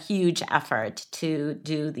a huge effort to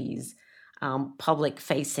do these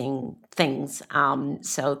public-facing things.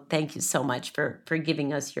 So thank you so much for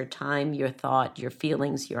giving us your time, your thought, your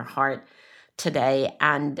feelings, your heart today.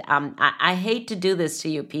 And I hate to do this to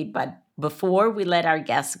you, Pete, but before we let our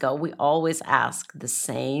guests go, we always ask the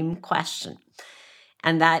same question.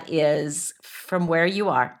 And that is, from where you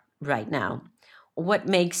are right now, what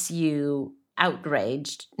makes you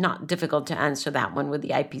outraged? Not difficult to answer that one with the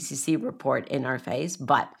IPCC report in our face,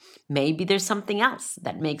 but maybe there's something else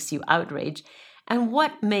that makes you outraged. And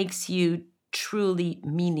what makes you truly,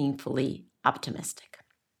 meaningfully optimistic?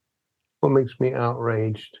 What makes me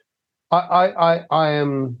outraged? I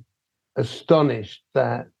am astonished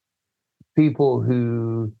that people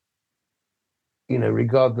who,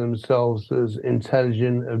 regard themselves as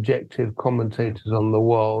intelligent, objective commentators on the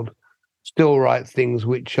world still write things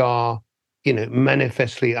which are,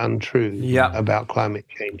 manifestly untrue about climate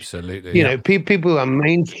change. Absolutely. People who are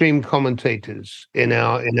mainstream commentators in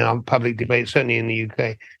our public debate, certainly in the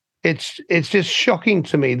UK. It's just shocking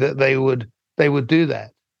to me that they would do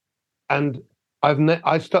that. And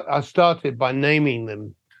I started by naming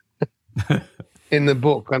them in the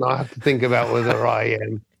book, and I have to think about whether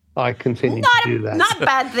I continue to do that. Not a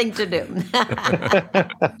bad thing to do.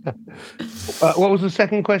 What was the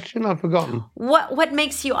second question? I've forgotten. What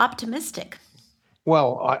makes you optimistic?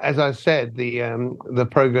 Well, as I said, the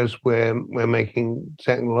progress we're making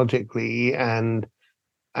technologically and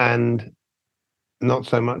not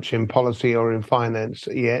so much in policy or in finance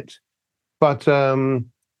yet, but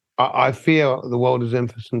I fear the world is in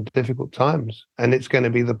for some difficult times, and it's going to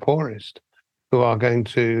be the poorest who are going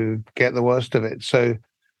to get the worst of it. So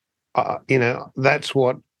that's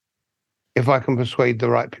what, if I can persuade the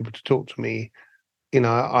right people to talk to me,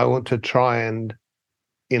 I want to try and,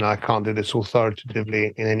 I can't do this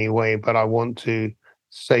authoritatively in any way, but I want to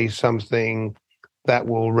say something that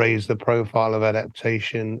will raise the profile of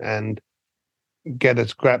adaptation and get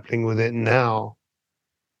us grappling with it now.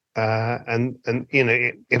 And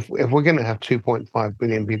if we're going to have 2.5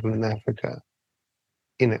 billion people in Africa,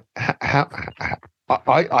 how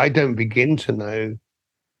I don't begin to know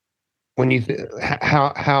when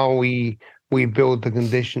how we build the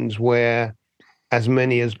conditions where as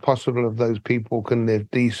many as possible of those people can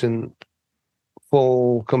live decent,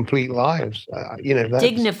 full, complete lives.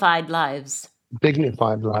 Dignified lives.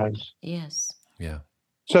 Dignified lives. Yes. Yeah.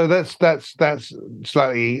 So that's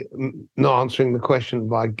slightly not answering the question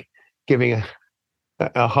by giving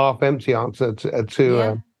a half-empty answer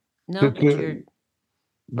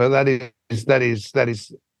but that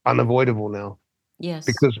is unavoidable now. Yes.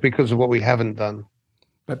 Because of what we haven't done.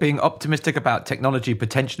 But being optimistic about technology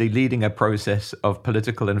potentially leading a process of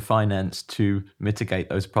political and finance to mitigate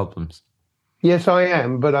those problems. Yes, I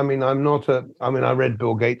am. But I mean, I read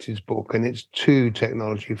Bill Gates's book and it's too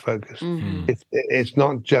technology focused. Mm-hmm. It's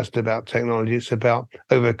not just about technology. It's about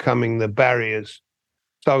overcoming the barriers.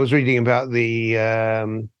 So I was reading about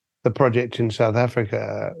the project in South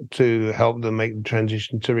Africa to help them make the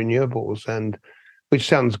transition to renewables, and which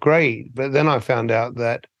sounds great. But then I found out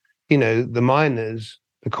that,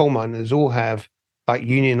 the coal miners all have like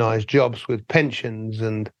unionized jobs with pensions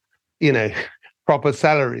and, proper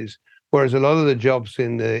salaries. Whereas a lot of the jobs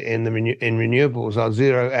in renewables are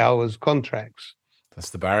 0 hours contracts.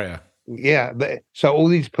 That's the barrier. Yeah. So all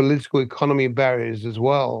these political economy barriers as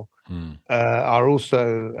well are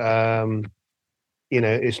also,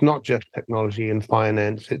 it's not just technology and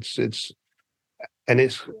finance. And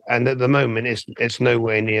at the moment it's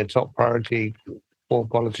nowhere near top priority for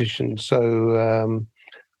politicians. So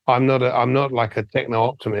I'm not like a techno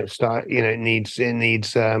optimist. It needs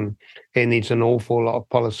an awful lot of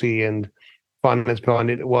policy and finance behind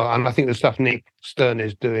it. Well, and I think the stuff Nick Stern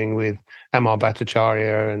is doing with Amar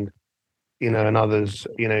Bhattacharya and and others,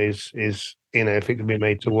 is if it can be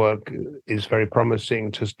made to work, is very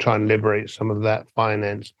promising to try and liberate some of that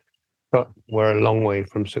finance. But we're a long way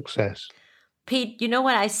from success. Pete, you know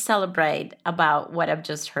what I celebrate about what I've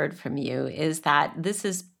just heard from you is that this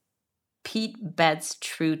is Pete Betts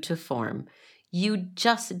true to form. You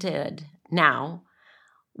just did now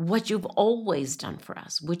what you've always done for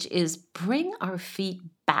us, which is bring our feet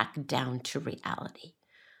back down to reality.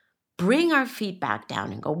 Bring our feet back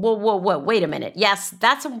down and go, whoa, wait a minute. Yes,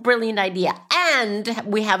 that's a brilliant idea. And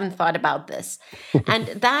we haven't thought about this. And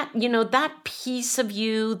that, that piece of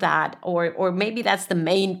you that, or maybe that's the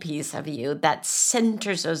main piece of you that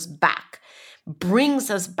centers us back, brings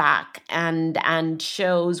us back and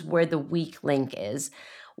shows where the weak link is,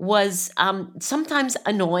 was sometimes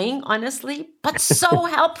annoying, honestly, but so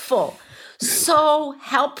helpful. So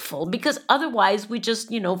helpful, because otherwise we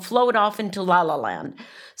just, float off into la la land.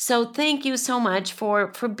 So thank you so much for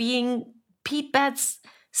being Pete Betts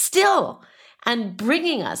still and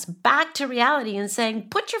bringing us back to reality and saying,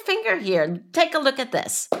 put your finger here, take a look at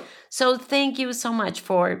this. So thank you so much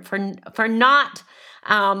for not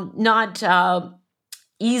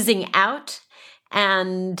easing out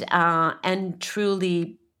and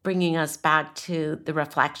truly bringing us back to the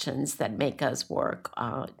reflections that make us work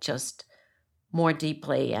just more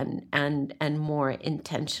deeply and more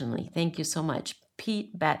intentionally. Thank you so much.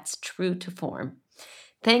 Pete Betts, true to form.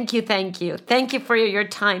 Thank you. Thank you for your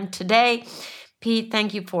time today. Pete,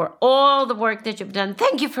 thank you for all the work that you've done.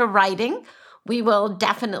 Thank you for writing. We will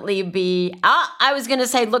definitely be, I was going to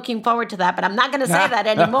say looking forward to that, but I'm not going to say that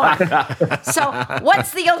anymore. So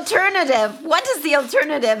what's the alternative? What is the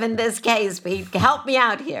alternative in this case, Pete? Help me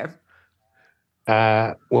out here.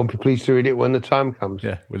 We'll be pleased to read it when the time comes.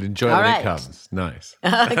 Yeah, we'll enjoy it when it comes. Nice.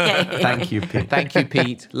 Okay. Thank you, Pete. Thank you,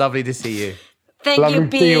 Pete. Lovely to see you. Thank you,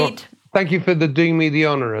 Pete. Thank you for doing me the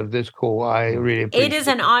honor of this call. I really appreciate it. It is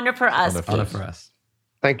an honor for us, Pete. Honor for us.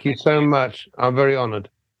 Thank you so much. I'm very honored.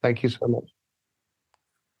 Thank you so much.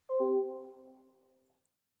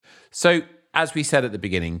 So, as we said at the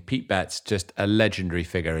beginning, Pete Betts, just a legendary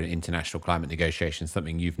figure in international climate negotiations,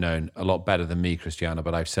 something you've known a lot better than me, Christiana,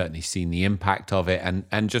 but I've certainly seen the impact of it.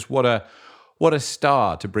 And just what a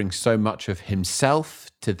star to bring so much of himself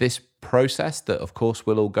to this process that, of course,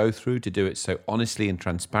 we'll all go through, to do it so honestly and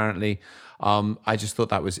transparently. I just thought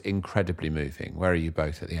that was incredibly moving. Where are you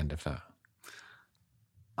both at the end of that?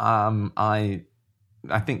 I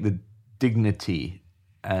think the dignity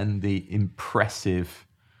and the impressive,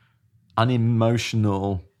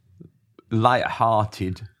 unemotional,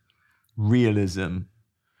 light-hearted realism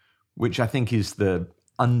which I think is the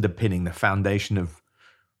underpinning, the foundation of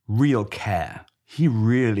real care. He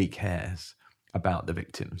really cares about the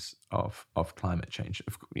victims of climate change,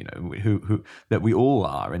 who that we all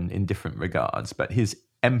are in different regards. But his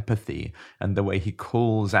empathy and the way he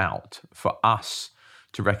calls out for us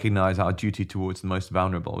to recognize our duty towards the most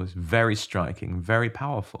vulnerable is very striking, very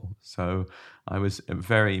powerful. So I was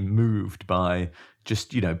very moved by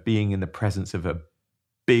just, being in the presence of a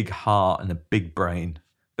big heart and a big brain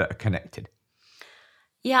that are connected.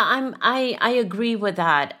 Yeah, I agree with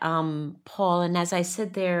that, Paul. And as I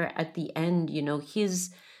said there at the end,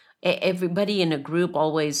 everybody in a group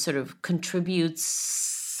always sort of contributes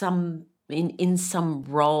some in some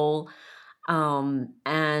role.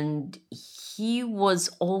 And he was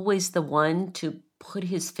always the one to put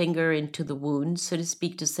his finger into the wound, so to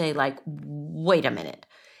speak, to say, like, wait a minute,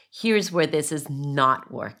 here's where this is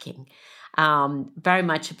not working. Very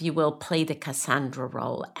much, if you will, play the Cassandra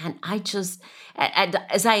role. And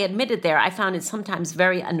as I admitted there, I found it sometimes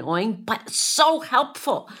very annoying, but so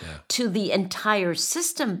helpful to the entire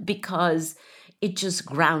system, because it just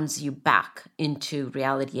grounds you back into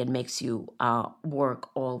reality and makes you work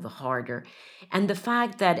all the harder. And the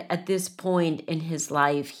fact that at this point in his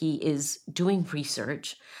life, he is doing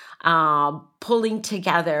research, pulling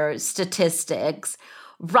together statistics,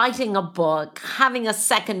 writing a book, having a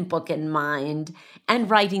second book in mind, and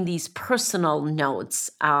writing these personal notes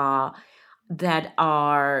that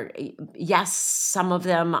are, yes, some of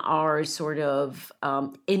them are sort of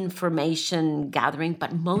information gathering,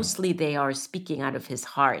 but mostly they are speaking out of his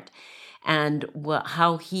heart and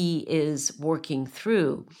how he is working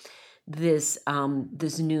through this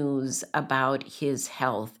news about his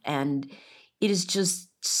health. And it is just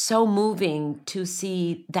so moving to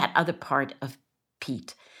see that other part of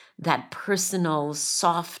Pete, that personal,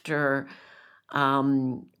 softer,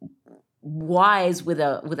 wise with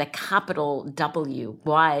a capital W,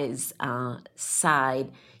 wise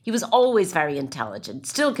side. He was always very intelligent,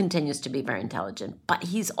 still continues to be very intelligent, but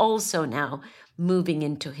he's also now moving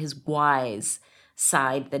into his wise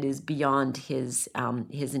side that is beyond his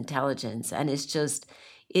intelligence. And it's just,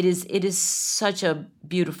 it is such a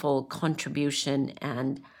beautiful contribution,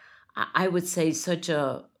 and I would say such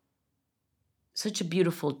a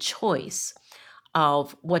beautiful choice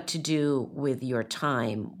of what to do with your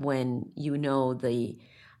time when you know the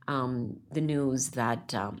news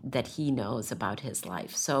that he knows about his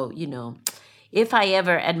life. So, if I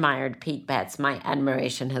ever admired Pete Betts, my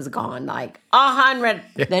admiration has gone like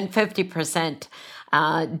 150%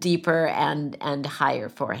 deeper and higher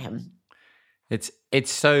for him.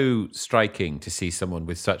 It's so striking to see someone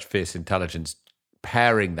with such fierce intelligence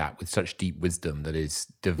pairing that with such deep wisdom that is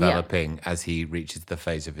developing as he reaches the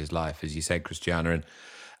phase of his life, as you said, Christiana.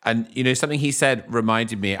 And something he said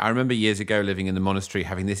reminded me, I remember years ago living in the monastery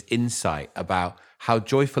having this insight about how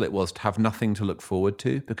joyful it was to have nothing to look forward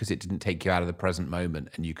to, because it didn't take you out of the present moment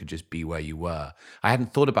and you could just be where you were. I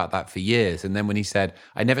hadn't thought about that for years. And then when he said,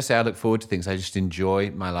 I never say I look forward to things, I just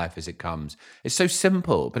enjoy my life as it comes. It's so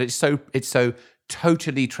simple, but it's so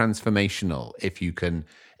totally transformational if you can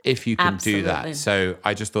do that. So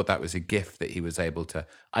I just thought that was a gift that he was able to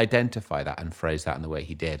identify that and phrase that in the way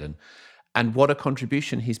he did. And what a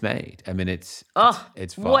contribution he's made. I mean, it's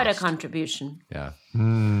vast. What a contribution. Yeah.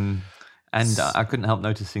 And I couldn't help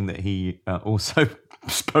noticing that he also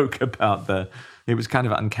spoke about it was kind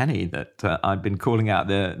of uncanny that I'd been calling out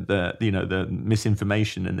the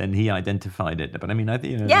misinformation, and then he identified it. But I mean,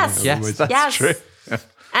 yes, that's true.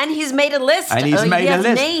 And he's made a list. And he's made a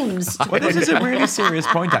list. Names. Well, this is a really serious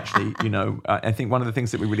point, actually. I think one of the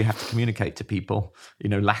things that we really have to communicate to people,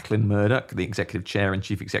 Lachlan Murdoch, the executive chair and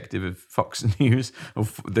chief executive of Fox News,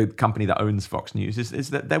 of the company that owns Fox News,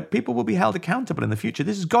 is that people will be held accountable in the future.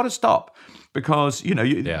 This has got to stop, because people are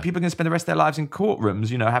going to spend the rest of their lives in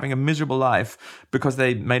courtrooms, having a miserable life because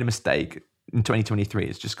they made a mistake in 2023.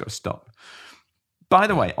 It's just got to stop. By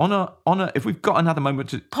the way, on a, if we've got another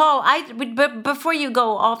moment to... Paul, before you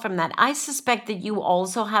go off from that, I suspect that you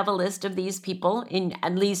also have a list of these people,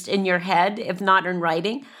 at least in your head, if not in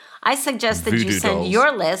writing. I suggest that you send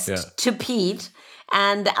your list to Pete,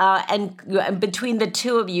 and between the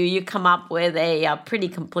two of you, you come up with a pretty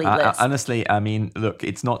complete list. Honestly, I mean, look,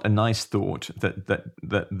 it's not a nice thought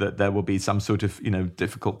that there will be some sort of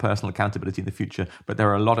difficult personal accountability in the future, but there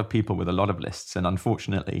are a lot of people with a lot of lists, and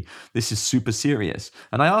unfortunately, this is super serious.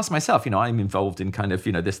 And I ask myself, I'm involved in kind of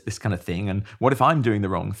this kind of thing, and what if I'm doing the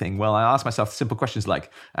wrong thing? Well, I ask myself simple questions like,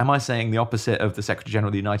 am I saying the opposite of the Secretary General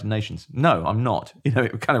of the United Nations? No, I'm not.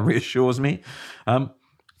 It kind of reassures me.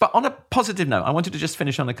 But on a positive note, I wanted to just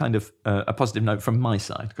finish on a kind of a positive note from my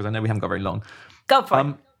side, because I know we haven't got very long. Go for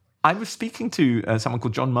it. I was speaking to someone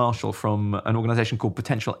called John Marshall from an organization called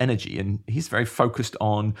Potential Energy, and he's very focused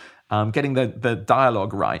on getting the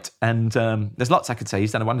dialogue right. And there's lots I could say.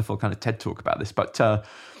 He's done a wonderful kind of TED talk about this, but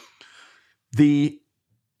he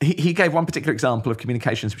gave one particular example of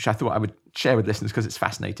communications, which I thought I would share with listeners because it's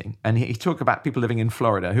fascinating. And he talked about people living in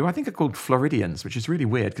Florida, who I think are called Floridians, which is really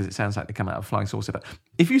weird because it sounds like they come out of a flying saucer. But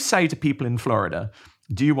if you say to people in Florida,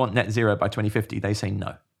 do you want net zero by 2050? They say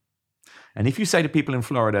no. And if you say to people in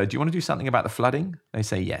Florida, do you want to do something about the flooding? They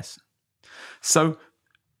say yes. So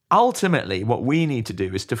ultimately, what we need to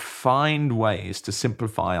do is to find ways to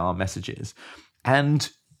simplify our messages. And,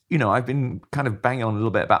 you know, I've been kind of banging on a little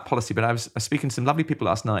bit about policy, but I was speaking to some lovely people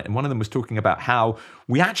last night, and one of them was talking about how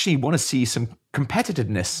we actually want to see some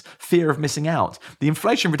competitiveness, fear of missing out. The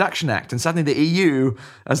Inflation Reduction Act, and suddenly the EU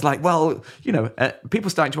is like, well, you know, people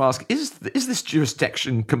starting to ask, is this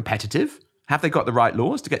jurisdiction competitive? Have they got the right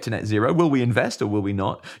laws to get to net zero? Will we invest or will we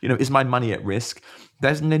not? You know, is my money at risk?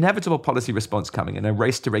 There's an inevitable policy response coming, and a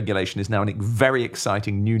race to regulation is now a very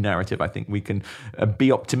exciting new narrative. I think we can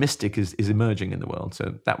be optimistic is emerging in the world.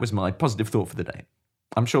 So that was my positive thought for the day.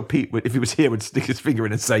 I'm sure Pete, if he was here, would stick his finger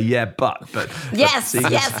in and say, yeah, but yes, he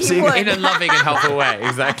would. In a loving and helpful way,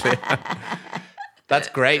 exactly. That's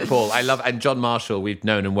great, Paul. I love, and John Marshall, we've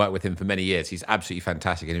known and worked with him for many years. He's absolutely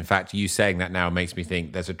fantastic. And in fact, you saying that now makes me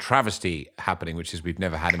think there's a travesty happening, which is we've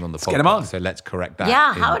never had him on the podcast. Get him on. So let's correct that.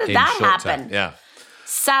 Yeah, how did that happen? Yeah.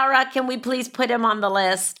 Sarah, can we please put him on the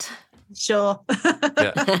list? Sure.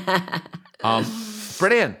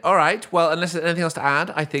 Brilliant. All right. Well, unless there's anything else to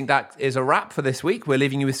add, I think that is a wrap for this week. We're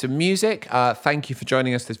leaving you with some music. Thank you for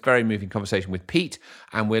joining us, this very moving conversation with Pete.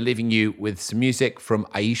 And we're leaving you with some music from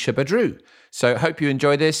Aisha Badru. So hope you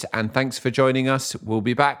enjoy this, and thanks for joining us. We'll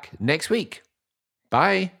be back next week.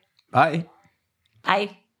 Bye. Bye.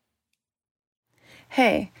 Bye.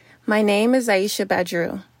 Hey, my name is Aisha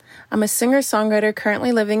Badru. I'm a singer-songwriter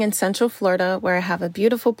currently living in Central Florida, where I have a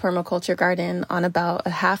beautiful permaculture garden on about a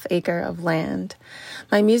half acre of land.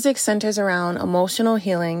 My music centers around emotional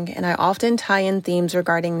healing, and I often tie in themes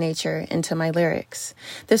regarding nature into my lyrics.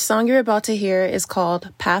 This song you're about to hear is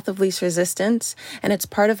called Path of Least Resistance, and it's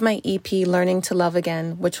part of my EP Learning to Love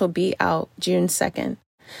Again, which will be out June 2nd.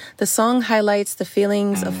 The song highlights the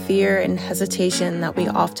feelings of fear and hesitation that we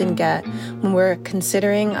often get when we're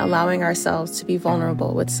considering allowing ourselves to be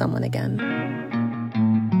vulnerable with someone again.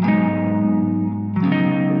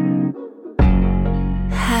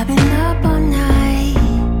 I've been up all night,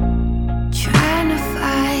 trying to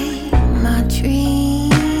fight my dreams.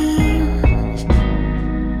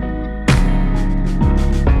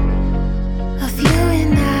 Of you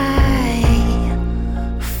and I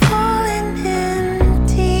falling in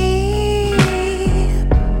deep.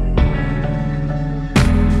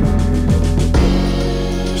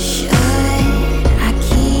 Should I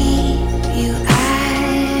keep you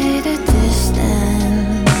at a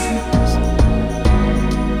distance?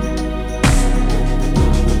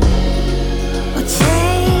 Or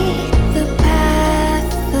take the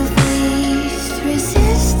path of least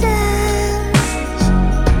resistance?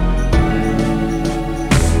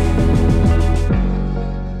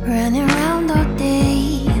 Running around all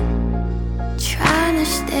day, trying to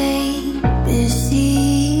stay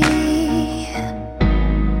busy.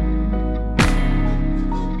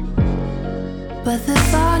 But the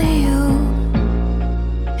thought of you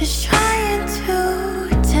is trying to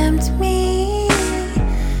tempt me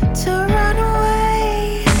to run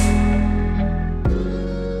away.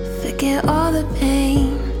 Forget all the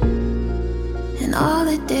pain and all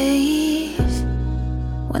the days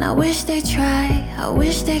when I wish they'd try, I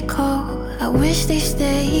wish they'd call, I wish they'd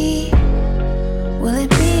stay. Will it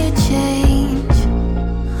be a change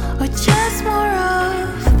or just more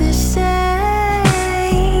of the same?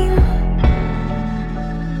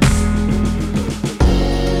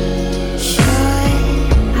 Should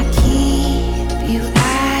I keep you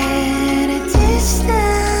at a distance?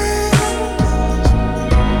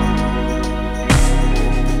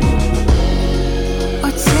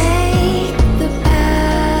 Or take the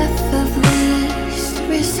path of least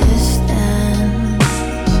resistance?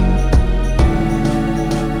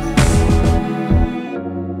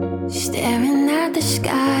 Staring at the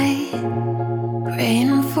sky,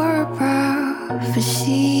 praying for a prophecy.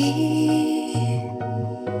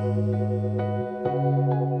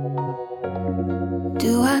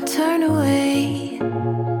 Do I turn away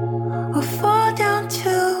or fall down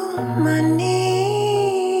to my knees?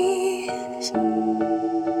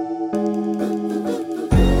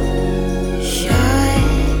 Should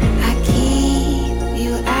I keep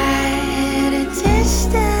you at a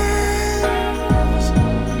distance?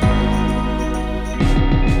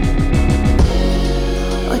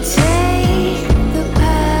 Or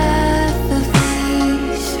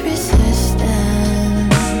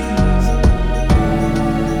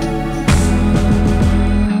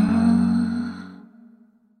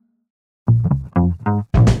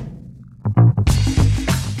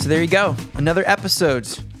there you go. Another episode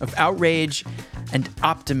of Outrage and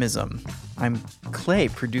Optimism. I'm Clay,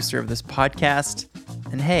 producer of this podcast.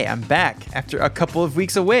 And hey, I'm back after a couple of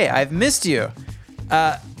weeks away. I've missed you.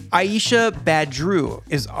 Aisha Badru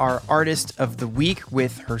is our artist of the week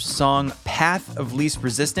with her song Path of Least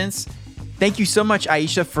Resistance. Thank you so much,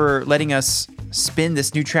 Aisha, for letting us spin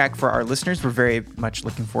this new track for our listeners. We're very much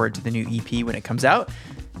looking forward to the new EP when it comes out.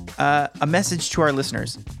 A message to our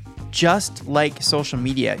listeners. Just like social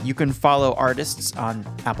media, you can follow artists on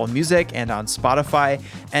Apple Music and on Spotify,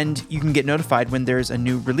 and you can get notified when there's a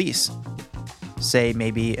new release. Say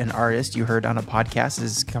maybe an artist you heard on a podcast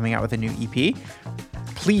is coming out with a new EP.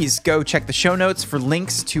 Please go check the show notes for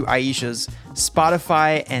links to Aisha's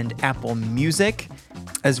Spotify and Apple Music,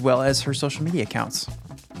 as well as her social media accounts.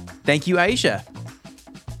 Thank you, Aisha.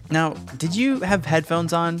 Now, did you have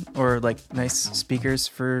headphones on or like nice speakers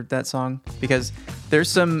for that song? Because there's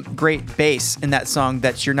some great bass in that song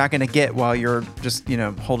that you're not going to get while you're just,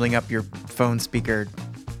 holding up your phone speaker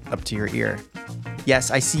up to your ear.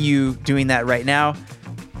 Yes, I see you doing that right now.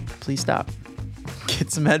 Please stop.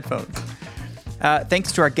 Get some headphones.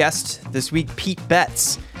 Thanks to our guest this week, Pete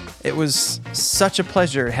Betts. It was such a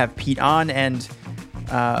pleasure to have Pete on and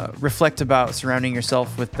reflect about surrounding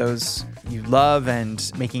yourself with those you love and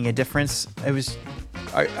making a difference. I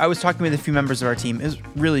was talking with a few members of our team. It was a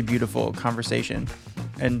really beautiful conversation,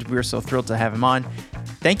 and we were so thrilled to have him on.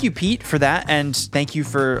 Thank you, Pete, for that, and thank you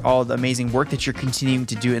for all the amazing work that you're continuing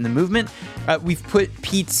to do in the movement. We've put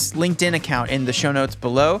Pete's LinkedIn account in the show notes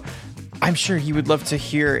below. I'm sure he would love to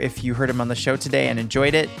hear if you heard him on the show today and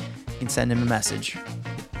enjoyed it. You can send him a message.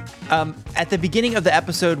 At the beginning of the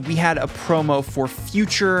episode, we had a promo for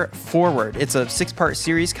Future Forward. It's a 6-part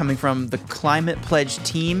series coming from the Climate Pledge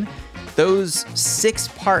team. Those 6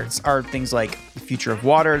 parts are things like the future of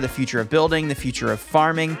water, the future of building, the future of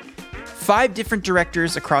farming. 5 different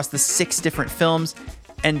directors across the 6 different films,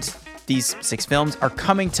 and these 6 films are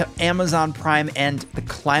coming to Amazon Prime and the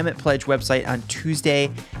Climate Pledge website on Tuesday,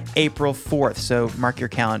 April 4th, so mark your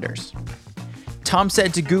calendars. Tom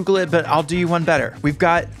said to Google it, but I'll do you one better. We've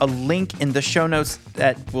got a link in the show notes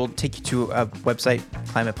that will take you to a website,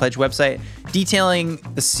 Climate Pledge website, detailing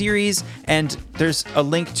the series, and there's a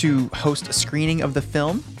link to host a screening of the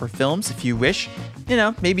film, or films if you wish.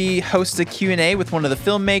 Maybe host a Q&A with one of the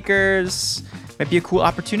filmmakers. Might be a cool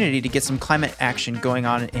opportunity to get some climate action going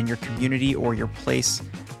on in your community or your place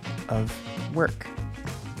of work.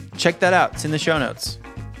 Check that out. It's in the show notes.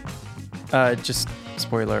 Just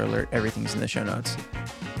spoiler alert, everything's in the show notes.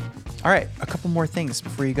 All right, a couple more things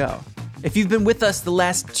before you go. If you've been with us the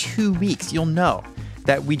last 2 weeks, you'll know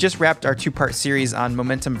that we just wrapped our 2-part series on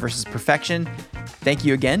momentum versus perfection. Thank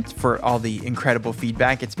you again for all the incredible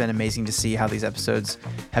feedback. It's been amazing to see how these episodes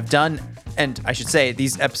have done. And I should say,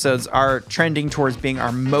 these episodes are trending towards being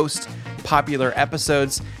our most popular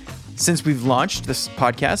episodes since we've launched this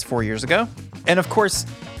podcast 4 years ago. And of course,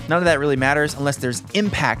 none of that really matters unless there's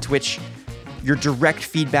impact, which your direct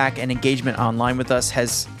feedback and engagement online with us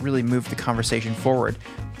has really moved the conversation forward.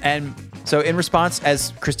 And so in response,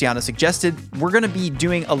 as Christiana suggested, we're going to be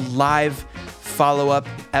doing a live follow-up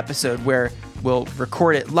episode where we'll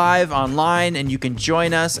record it live online and you can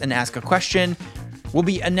join us and ask a question. We'll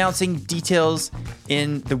be announcing details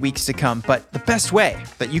in the weeks to come, but the best way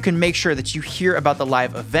that you can make sure that you hear about the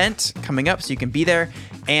live event coming up so you can be there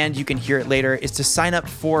and you can hear it later is to sign up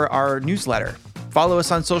for our newsletter. Follow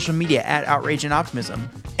us on social media at Outrage and Optimism,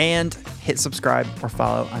 and hit subscribe or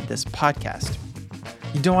follow on this podcast.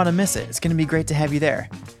 You don't want to miss it. It's going to be great to have you there.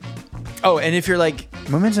 Oh, and if you're like,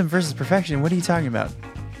 momentum versus perfection, what are you talking about?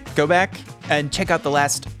 Go back and check out the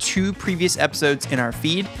last 2 previous episodes in our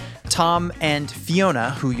feed. Tom and Fiona,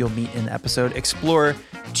 who you'll meet in the episode, explore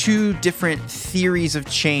 2 different theories of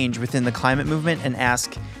change within the climate movement and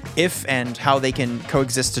ask if and how they can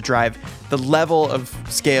coexist to drive the level of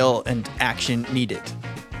scale and action needed.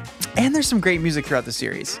 And there's some great music throughout the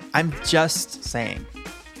series. I'm just saying.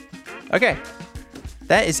 Okay,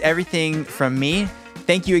 that is everything from me.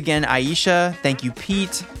 Thank you again, Aisha. Thank you,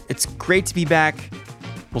 Pete. It's great to be back.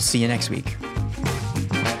 We'll see you next week.